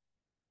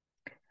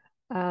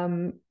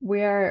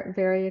 We are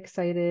very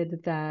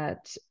excited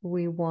that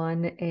we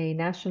won a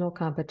national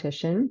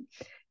competition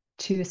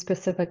to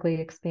specifically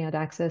expand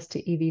access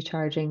to EV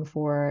charging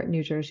for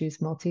New Jersey's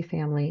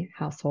multifamily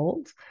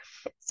households.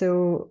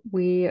 So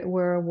we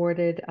were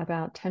awarded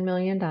about $10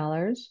 million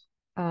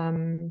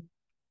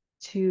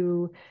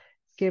to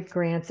give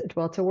grants,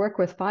 well, to work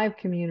with 5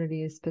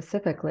 communities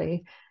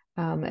specifically: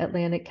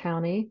 Atlantic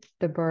County,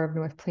 the Borough of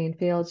North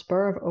Plainfield,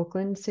 Borough of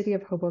Oakland, City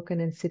of Hoboken,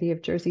 and City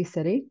of Jersey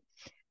City.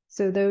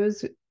 So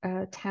those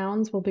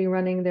towns will be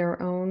running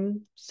their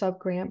own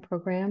sub-grant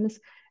programs.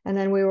 And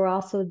then we will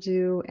also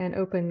do an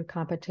open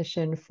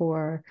competition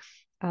for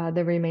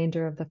the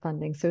remainder of the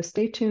funding. So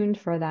stay tuned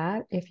for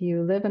that. If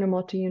you live in a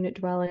multi-unit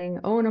dwelling,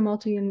 own a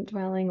multi-unit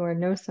dwelling, or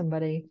know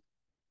somebody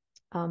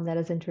that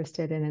is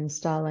interested in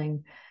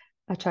installing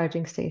a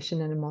charging station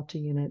in a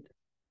multi-unit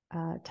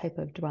type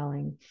of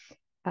dwelling.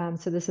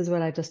 So this is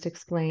what I just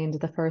explained.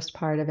 The first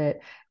part of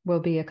it will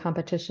be a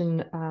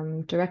competition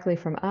directly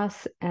from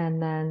us.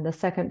 And then the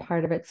second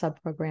part of it,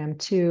 subprogram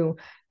 2,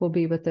 will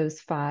be with those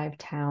 5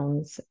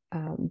 towns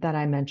that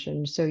I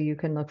mentioned. So you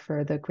can look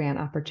for the grant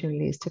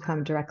opportunities to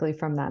come directly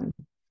from them.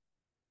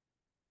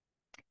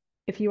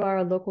 If you are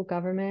a local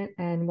government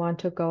and want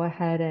to go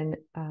ahead and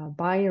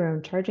buy your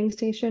own charging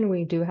station,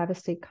 we do have a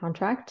state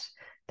contract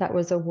that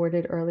was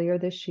awarded earlier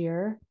this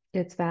year.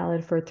 It's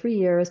valid for 3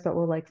 years, but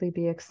will likely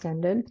be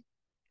extended.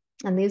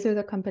 And these are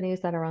the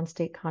companies that are on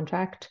state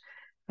contract.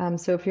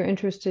 So if you're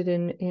interested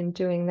in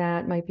doing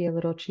that, might be a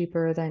little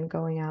cheaper than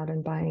going out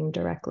and buying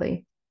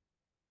directly.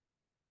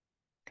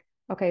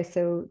 Okay,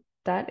 so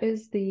that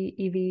is the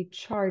EV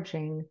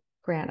charging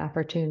grant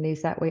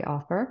opportunities that we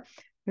offer.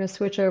 I'm going to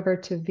switch over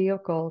to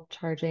vehicle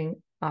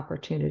charging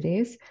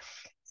opportunities.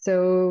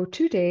 So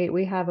to date,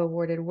 we have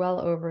awarded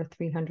well over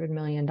 $300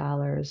 million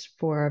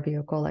for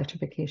vehicle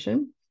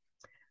electrification.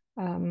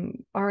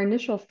 Our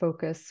initial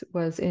focus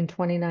was in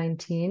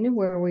 2019,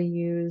 where we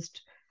used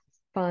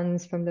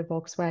funds from the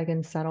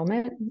Volkswagen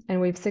settlement,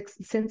 and we've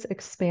since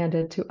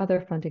expanded to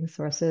other funding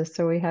sources.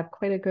 So we have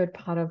quite a good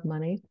pot of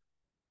money.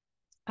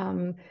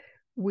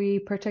 We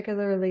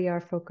particularly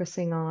are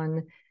focusing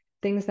on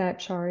things that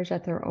charge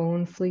at their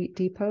own fleet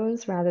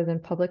depots rather than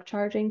public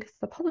charging, because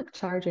the public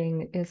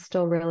charging is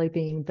still really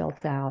being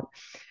built out.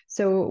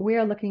 So we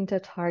are looking to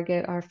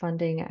target our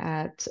funding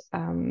at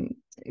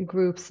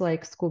groups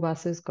like school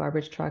buses,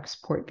 garbage trucks,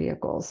 port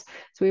vehicles.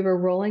 So we have a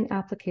rolling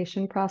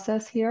application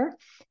process here.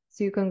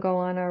 So you can go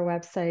on our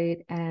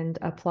website and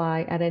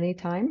apply at any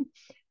time.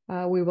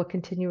 We will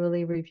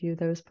continually review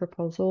those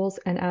proposals.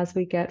 And as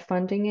we get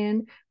funding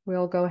in,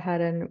 we'll go ahead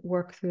and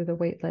work through the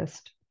wait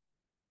list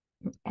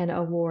and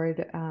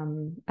award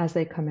as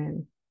they come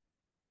in.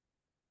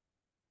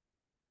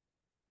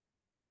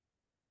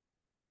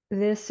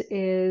 This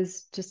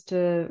is just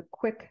a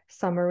quick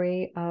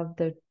summary of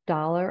the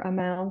dollar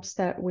amounts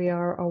that we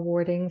are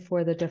awarding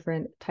for the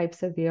different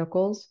types of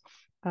vehicles.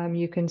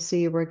 You can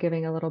see we're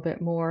giving a little bit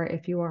more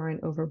if you are in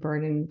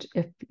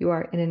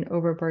an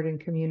overburdened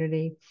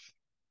community.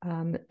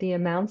 The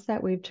amounts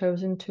that we've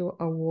chosen to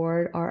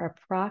award are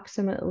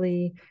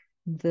approximately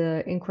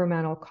the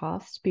incremental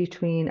cost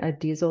between a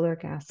diesel or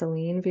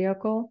gasoline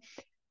vehicle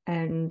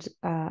and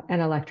an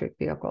electric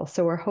vehicle.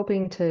 So we're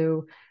hoping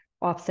to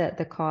offset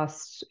the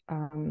cost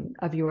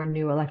of your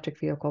new electric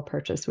vehicle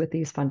purchase with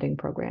these funding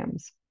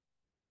programs.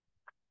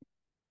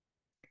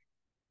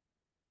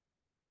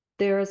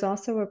 There is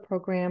also a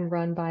program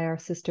run by our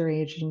sister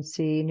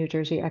agency, New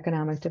Jersey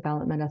Economic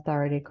Development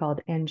Authority,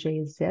 called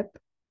NJDEP.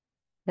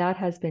 That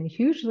has been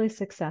hugely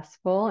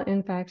successful.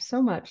 In fact,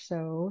 so much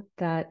so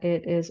that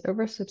it is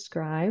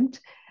oversubscribed.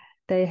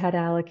 They had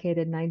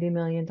allocated $90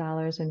 million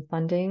in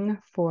funding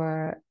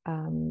for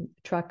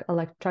truck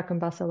and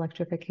bus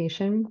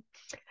electrification.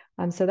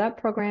 So that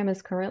program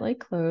is currently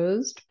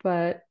closed,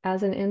 but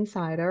as an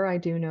insider, I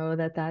do know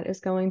that that is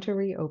going to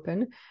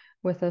reopen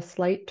with a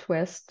slight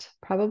twist,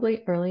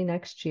 probably early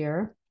next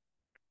year.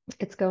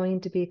 It's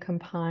going to be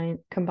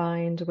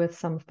combined with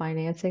some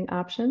financing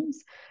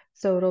options.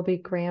 So it'll be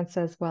grants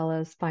as well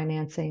as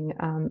financing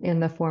in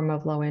the form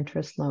of low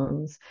interest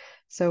loans.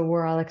 So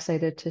we're all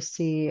excited to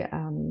see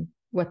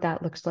what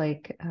that looks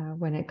like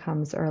when it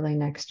comes early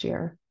next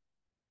year.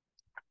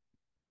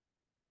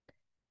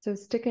 So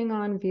sticking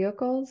on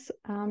vehicles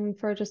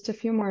for just a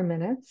few more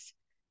minutes,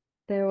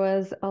 there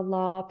was a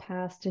law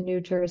passed in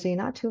New Jersey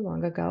not too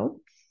long ago,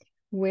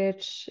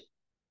 which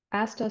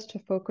asked us to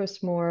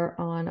focus more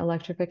on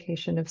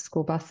electrification of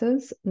school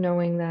buses,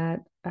 knowing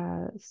that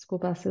school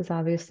buses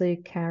obviously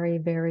carry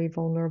very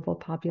vulnerable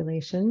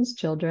populations,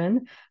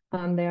 children.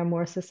 They are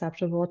more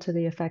susceptible to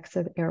the effects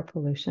of air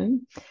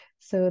pollution.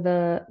 So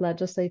the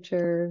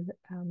legislature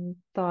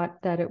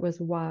thought that it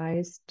was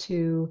wise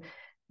to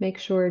make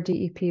sure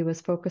DEP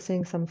was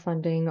focusing some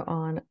funding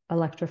on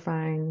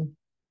electrifying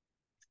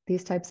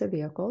these types of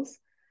vehicles.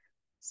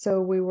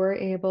 So we were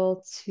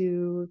able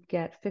to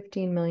get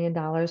 $15 million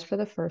for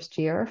the first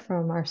year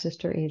from our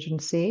sister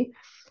agency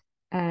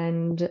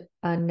and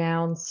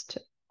announced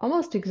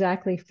almost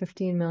exactly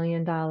 $15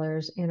 million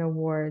in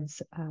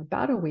awards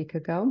about a week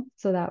ago.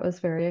 So that was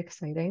very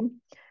exciting.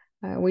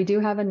 We do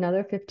have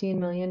another $15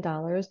 million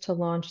to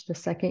launch the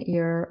second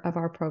year of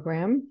our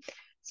program.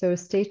 So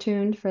stay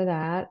tuned for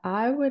that.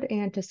 I would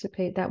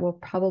anticipate that will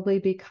probably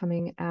be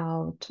coming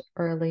out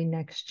early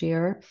next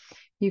year.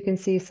 You can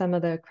see some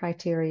of the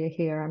criteria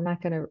here. I'm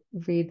not going to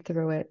read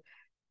through it,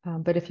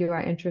 but if you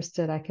are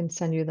interested, I can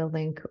send you the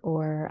link,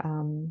 or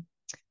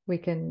we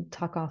can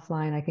talk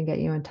offline. I can get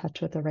you in touch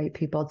with the right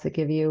people to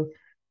give you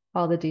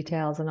all the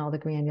details and all the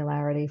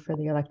granularity for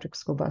the electric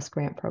school bus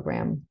grant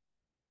program.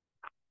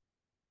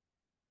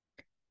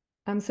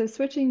 So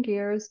switching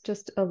gears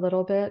just a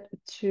little bit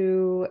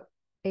to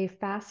a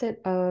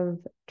facet of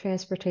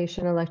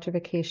transportation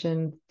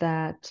electrification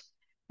that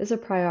is a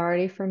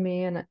priority for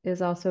me and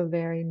is also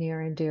very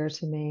near and dear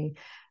to me.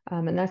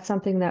 And that's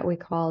something that we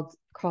call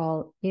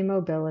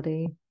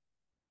e-mobility.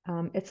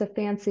 It's a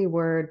fancy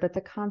word, but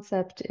the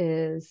concept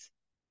is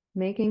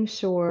making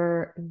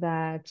sure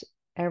that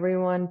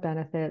everyone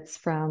benefits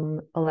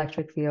from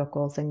electric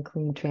vehicles and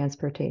clean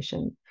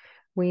transportation.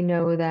 We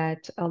know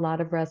that a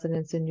lot of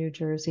residents in New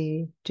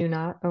Jersey do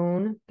not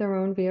own their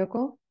own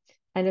vehicle.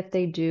 And if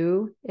they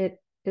do, it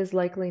is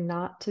likely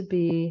not to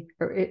be,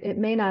 or it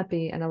may not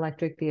be an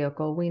electric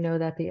vehicle. We know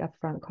that the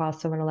upfront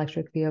costs of an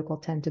electric vehicle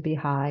tend to be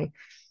high.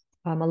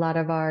 A lot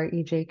of our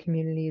EJ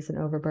communities and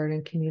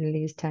overburdened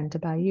communities tend to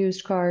buy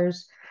used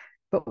cars,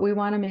 but we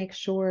want to make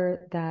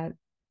sure that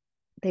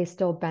they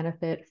still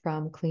benefit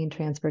from clean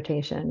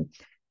transportation.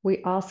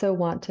 We also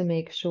want to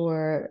make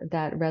sure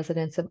that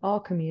residents of all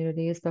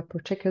communities, but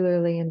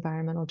particularly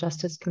environmental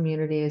justice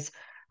communities,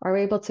 are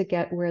able to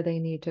get where they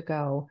need to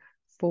go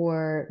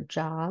for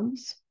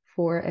jobs,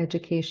 for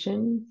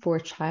education, for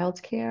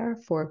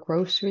childcare, for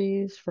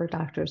groceries, for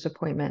doctor's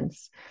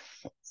appointments.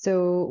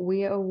 So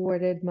we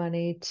awarded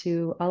money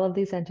to all of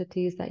these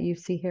entities that you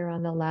see here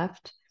on the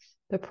left.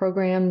 The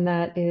program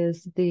that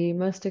is the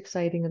most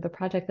exciting, the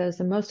project that is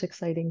the most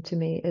exciting to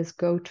me is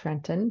Go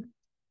Trenton.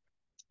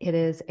 It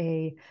is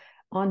a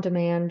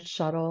on-demand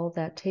shuttle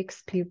that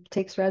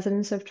takes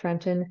residents of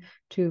Trenton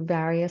to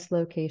various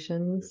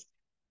locations.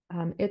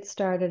 It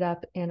started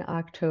up in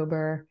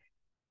October,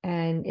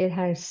 and it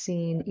has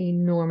seen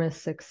enormous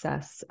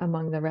success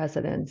among the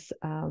residents.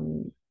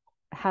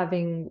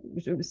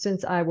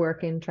 Since I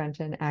work in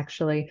Trenton,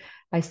 actually,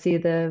 I see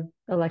the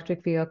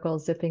electric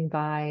vehicles zipping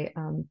by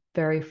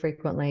very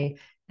frequently.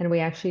 And we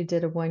actually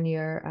did a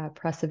 1-year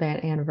press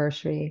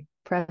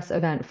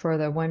event for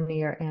the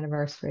 1-year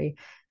anniversary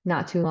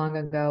not too long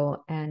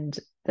ago. And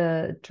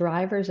the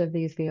drivers of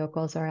these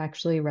vehicles are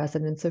actually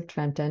residents of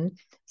Trenton.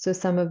 So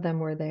some of them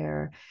were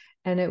there.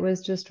 And it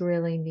was just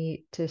really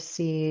neat to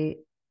see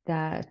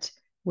that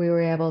we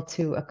were able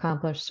to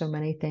accomplish so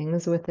many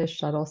things with this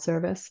shuttle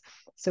service.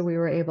 So we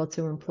were able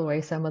to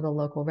employ some of the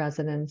local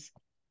residents.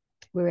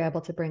 We were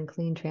able to bring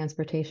clean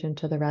transportation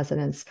to the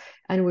residents,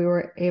 and we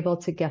were able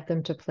to get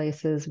them to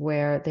places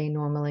where they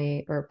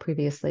normally or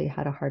previously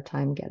had a hard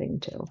time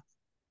getting to.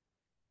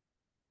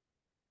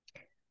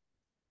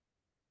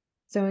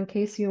 So in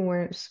case you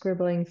weren't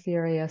scribbling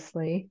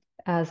furiously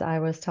as I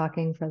was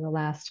talking for the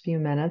last few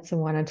minutes, I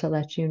wanted to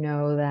let you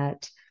know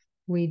that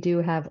we do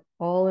have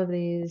all of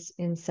these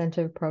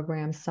incentive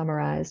programs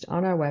summarized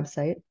on our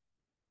website,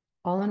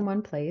 all in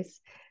one place,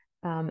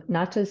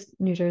 not just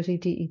New Jersey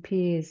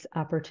DEP's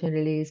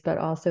opportunities, but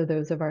also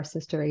those of our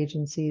sister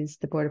agencies,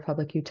 the Board of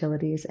Public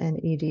Utilities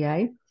and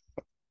EDA.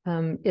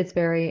 It's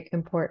very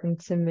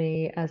important to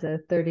me as a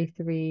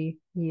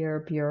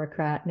 33-year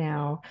bureaucrat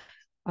now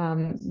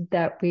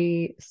that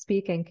we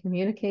speak and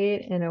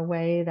communicate in a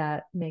way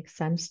that makes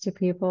sense to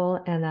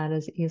people and that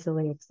is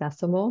easily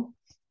accessible.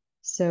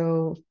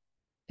 So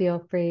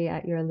feel free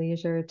at your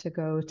leisure to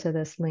go to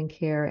this link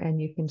here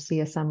and you can see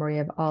a summary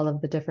of all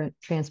of the different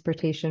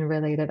transportation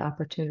related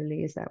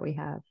opportunities that we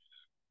have.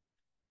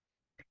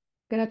 I'm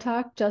going to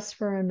talk just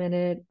for a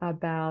minute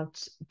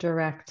about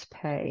direct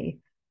pay.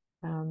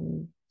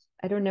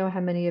 I don't know how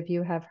many of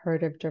you have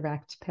heard of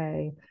direct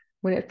pay.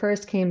 When it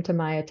first came to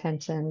my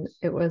attention,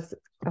 it was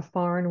a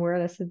foreign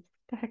word. I said,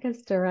 "The heck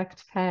is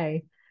direct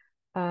pay?"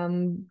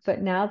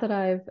 But now that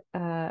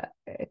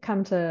I've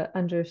come to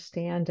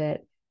understand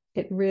it,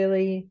 it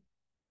really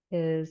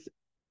is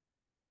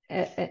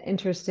an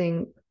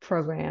interesting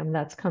program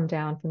that's come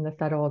down from the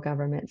federal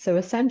government. So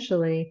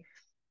essentially,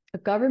 a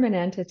government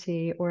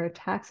entity or a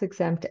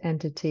tax-exempt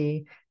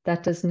entity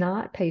that does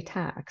not pay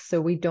tax,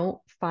 so we don't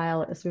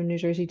file, so in New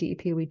Jersey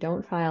DEP, we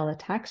don't file a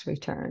tax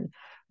return,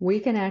 we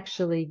can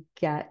actually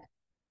get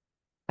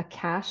a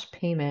cash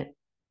payment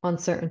on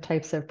certain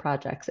types of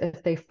projects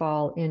if they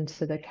fall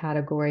into the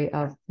category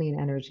of clean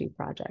energy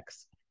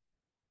projects.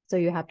 So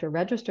you have to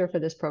register for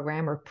this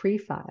program or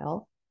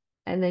pre-file,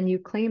 and then you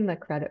claim the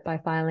credit by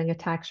filing a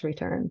tax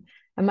return.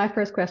 And my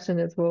first question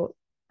is, well,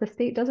 the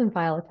state doesn't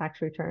file a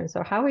tax return,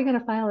 so how are we going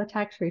to file a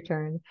tax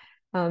return?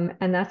 And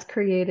that's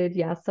created,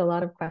 yes, a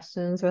lot of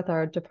questions with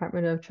our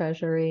Department of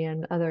Treasury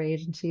and other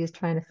agencies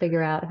trying to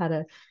figure out how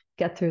to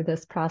get through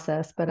this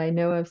process. But I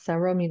know of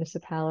several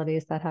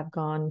municipalities that have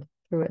gone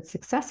through it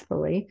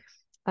successfully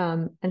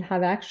and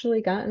have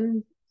actually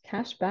gotten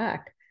cash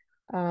back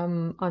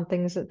on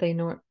things that they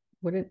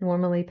wouldn't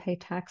normally pay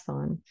tax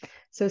on.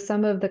 So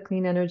some of the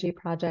clean energy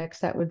projects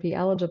that would be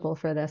eligible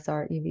for this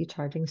are EV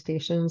charging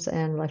stations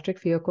and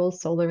electric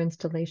vehicles, solar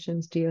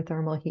installations,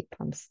 geothermal heat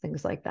pumps,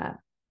 things like that.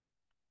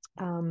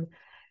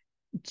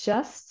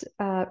 Just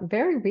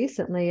very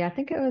recently, I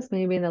think it was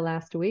maybe in the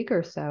last week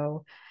or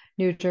so,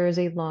 New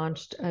Jersey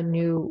launched a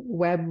new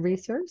web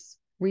resource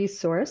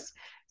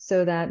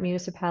so that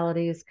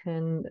municipalities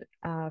can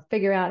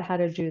figure out how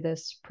to do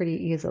this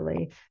pretty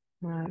easily.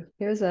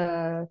 Here's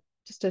a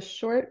just a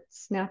short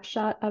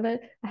snapshot of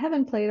it. I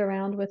haven't played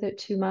around with it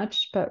too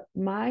much, but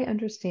my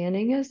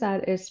understanding is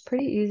that it's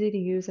pretty easy to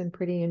use and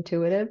pretty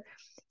intuitive.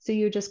 So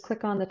you just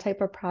click on the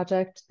type of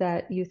project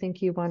that you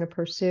think you want to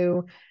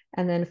pursue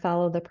and then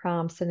follow the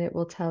prompts, and it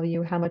will tell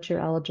you how much you're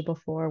eligible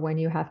for, when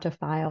you have to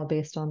file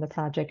based on the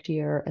project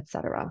year,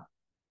 etc.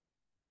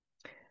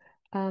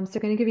 So I'm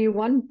going to give you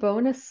one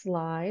bonus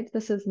slide.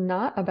 This is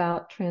not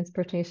about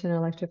transportation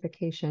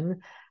electrification,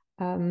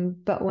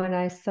 but when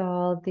I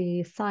saw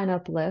the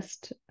sign-up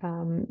list,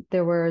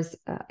 there was,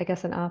 I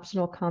guess, an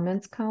optional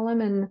comments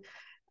column, and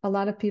a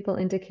lot of people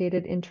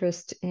indicated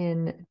interest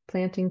in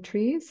planting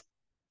trees.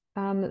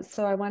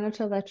 So I wanted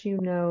to let you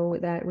know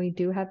that we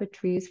do have a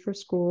Trees for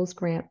Schools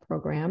grant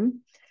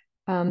program.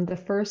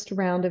 The first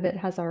round of it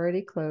has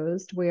already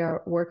closed. We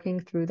are working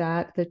through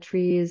that. The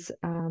trees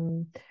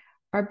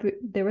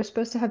they were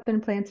supposed to have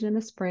been planted in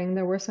the spring.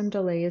 There were some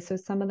delays, so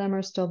some of them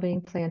are still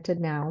being planted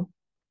now.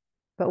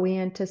 But we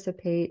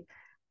anticipate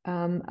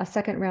a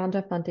second round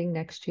of funding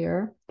next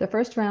year. The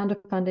first round of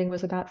funding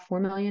was about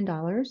 $4 million,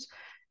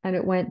 and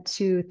it went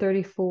to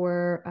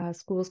 34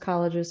 schools,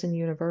 colleges, and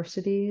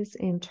universities.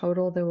 In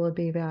total, there will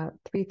be about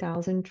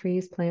 3,000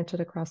 trees planted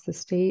across the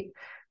state,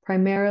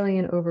 primarily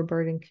in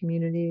overburdened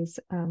communities.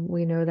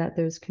 We know that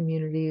those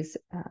communities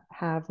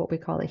have what we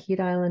call a heat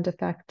island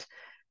effect.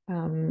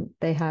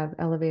 They have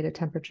elevated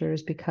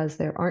temperatures because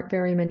there aren't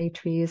very many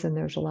trees and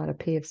there's a lot of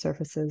paved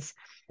surfaces.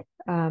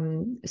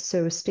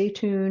 So stay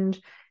tuned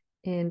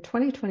in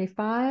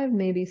 2025,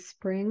 maybe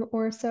spring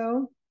or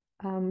so,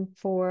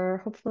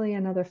 for hopefully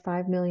another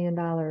 $5 million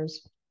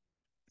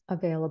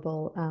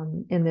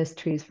available in this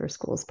Trees for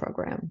Schools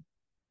program.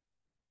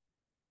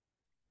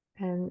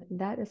 And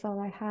that is all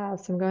I have.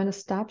 So I'm going to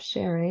stop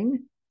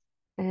sharing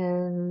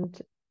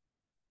and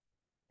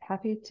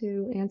happy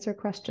to answer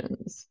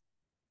questions.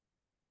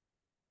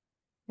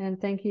 And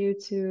thank you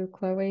to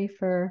Chloe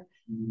for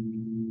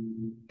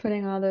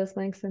putting all those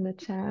links in the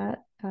chat.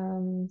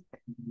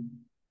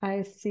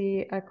 I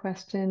see a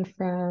question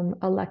from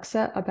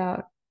Alexa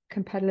about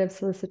competitive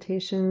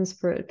solicitations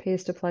for It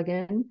Pays to Plug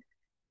In.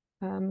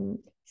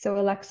 So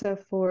Alexa,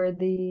 for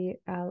the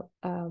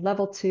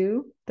level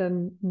 2,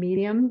 the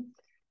medium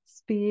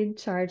speed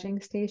charging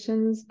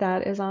stations,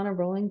 that is on a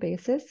rolling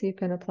basis. You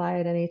can apply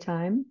at any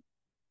time.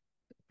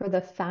 For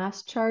the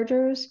fast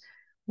chargers,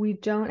 we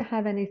don't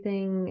have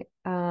anything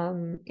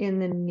in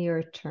the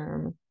near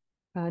term.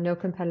 No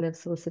competitive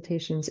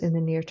solicitations in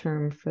the near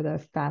term for the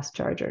fast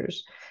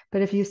chargers.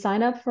 But if you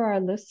sign up for our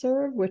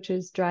listserv, which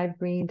is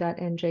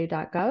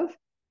drivegreen.nj.gov,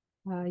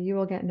 you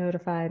will get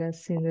notified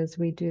as soon as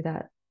we do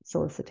that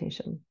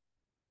solicitation.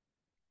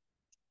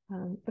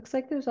 Looks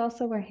like there's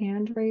also a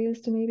hand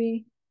raised,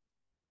 maybe.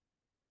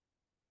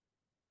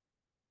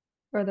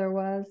 Or there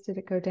was, did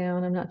it go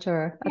down? I'm not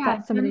sure. I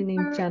thought somebody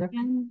named Jennifer.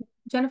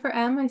 Jennifer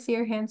M, I see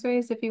your hands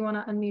raised if you want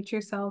to unmute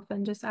yourself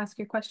and just ask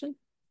your question.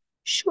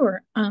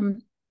 Sure.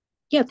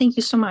 Yeah, thank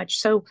you so much.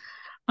 So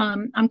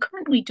I'm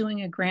currently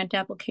doing a grant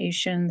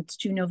application that's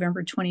due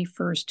November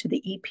 21st to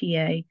the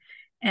EPA,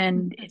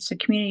 and it's a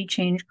community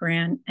change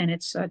grant, and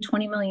it's a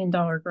 $20 million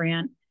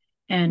grant,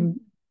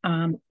 and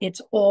it's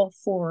all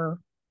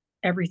for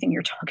everything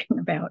you're talking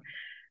about.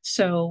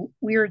 So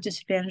we're a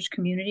disadvantaged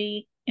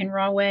community in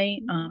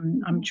Rahway.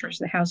 I'm sure it's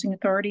the Housing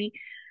Authority.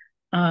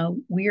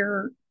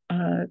 We're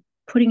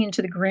putting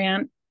into the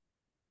grant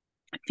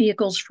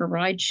vehicles for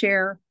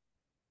rideshare,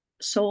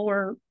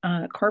 solar,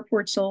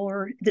 carport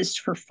solar. This is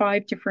for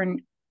 5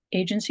 different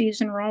agencies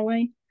in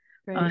Rahway,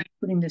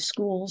 including the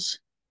schools,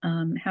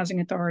 Housing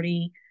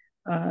Authority,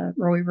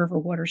 Rahway River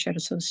Watershed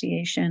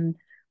Association,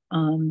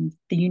 the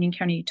Union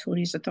County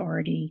Utilities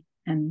Authority,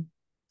 and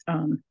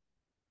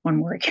one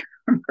more. I can't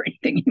remember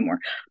anything anymore.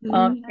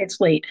 It's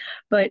late,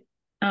 but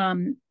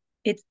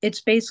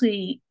it's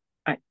basically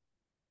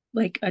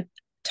like a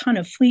ton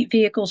of fleet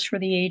vehicles for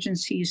the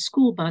agencies,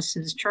 school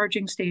buses,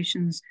 charging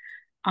stations,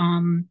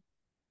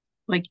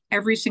 like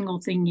every single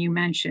thing you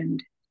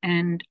mentioned.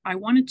 And I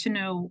wanted to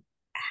know,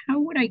 how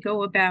would I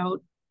go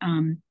about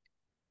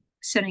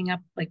setting up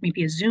like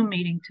maybe a Zoom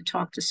meeting to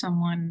talk to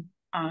someone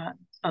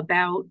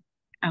about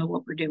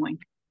what we're doing?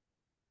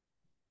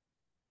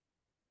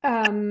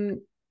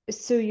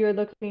 So you're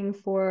looking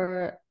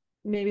for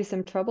maybe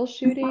some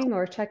troubleshooting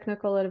or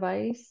technical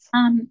advice?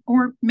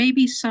 Or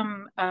maybe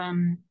some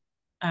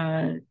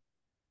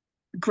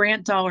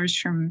grant dollars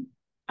from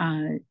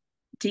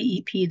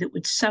DEP that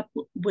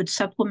would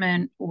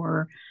supplement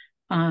or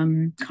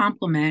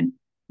complement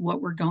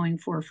what we're going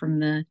for from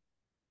the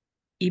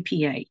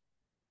EPA.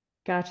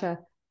 Gotcha.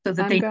 So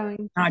that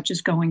not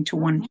just going to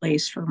one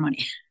place for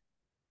money.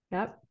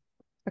 Yep.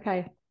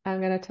 Okay. I'm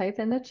going to type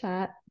in the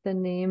chat the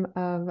name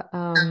of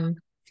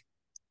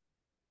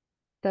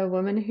the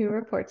woman who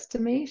reports to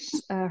me.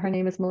 Her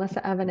name is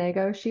Melissa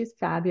Avanego. She's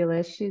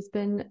fabulous. She's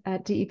been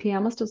at DEP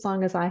almost as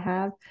long as I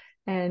have,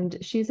 and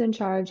she's in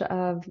charge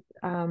of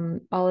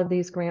all of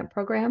these grant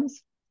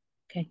programs.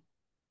 Okay.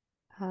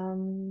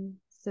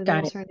 So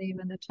there's her name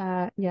in the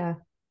chat. Yeah.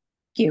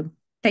 Thank you.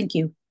 Thank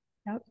you.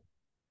 Yep.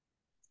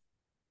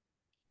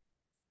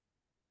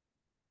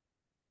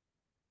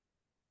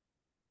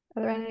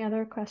 Are there any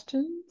other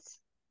questions?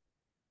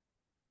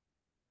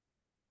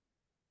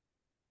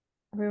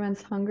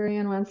 Everyone's hungry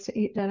and wants to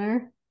eat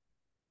dinner.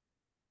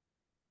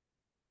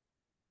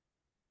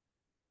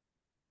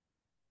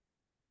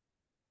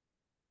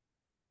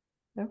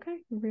 Okay,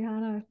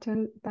 Rihanna,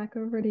 turn it back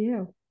over to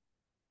you.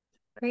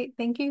 Great,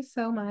 thank you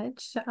so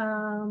much.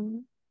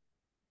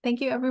 Thank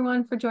you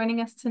everyone for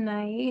joining us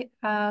tonight.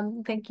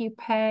 Thank you,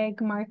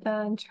 Peg,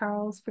 Martha, and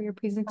Charles for your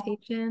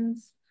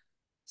presentations.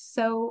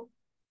 So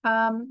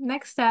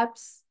next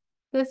steps,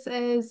 this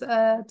is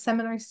a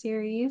seminar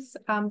series.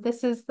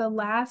 This is the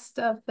last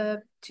of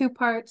the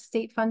two-part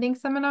state funding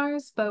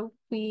seminars, but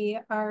we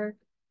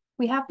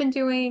have been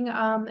doing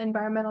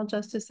environmental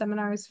justice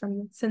seminars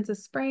since the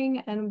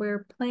spring, and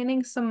we're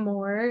planning some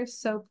more.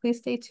 So please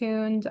stay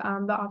tuned.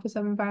 The Office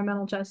of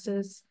Environmental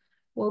Justice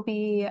will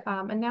be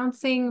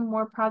announcing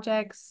more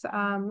projects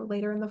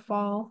later in the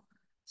fall.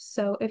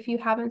 So if you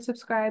haven't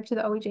subscribed to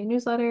the OEJ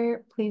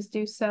newsletter, please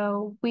do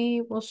so.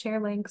 We will share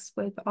links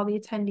with all the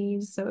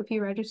attendees. So if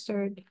you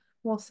registered,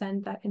 we'll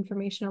send that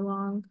information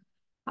along.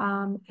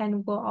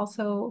 And we'll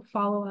also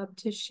follow up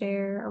to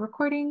share a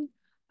recording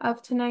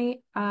of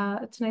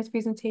tonight's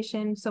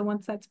presentation. So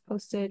once that's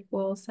posted,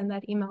 we'll send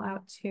that email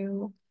out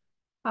too.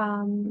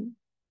 And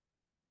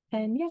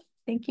yeah,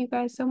 thank you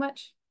guys so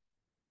much.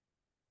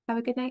 Have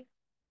a good night.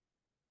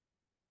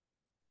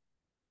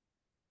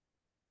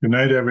 Good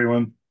night,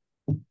 everyone.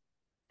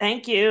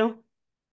 Thank you.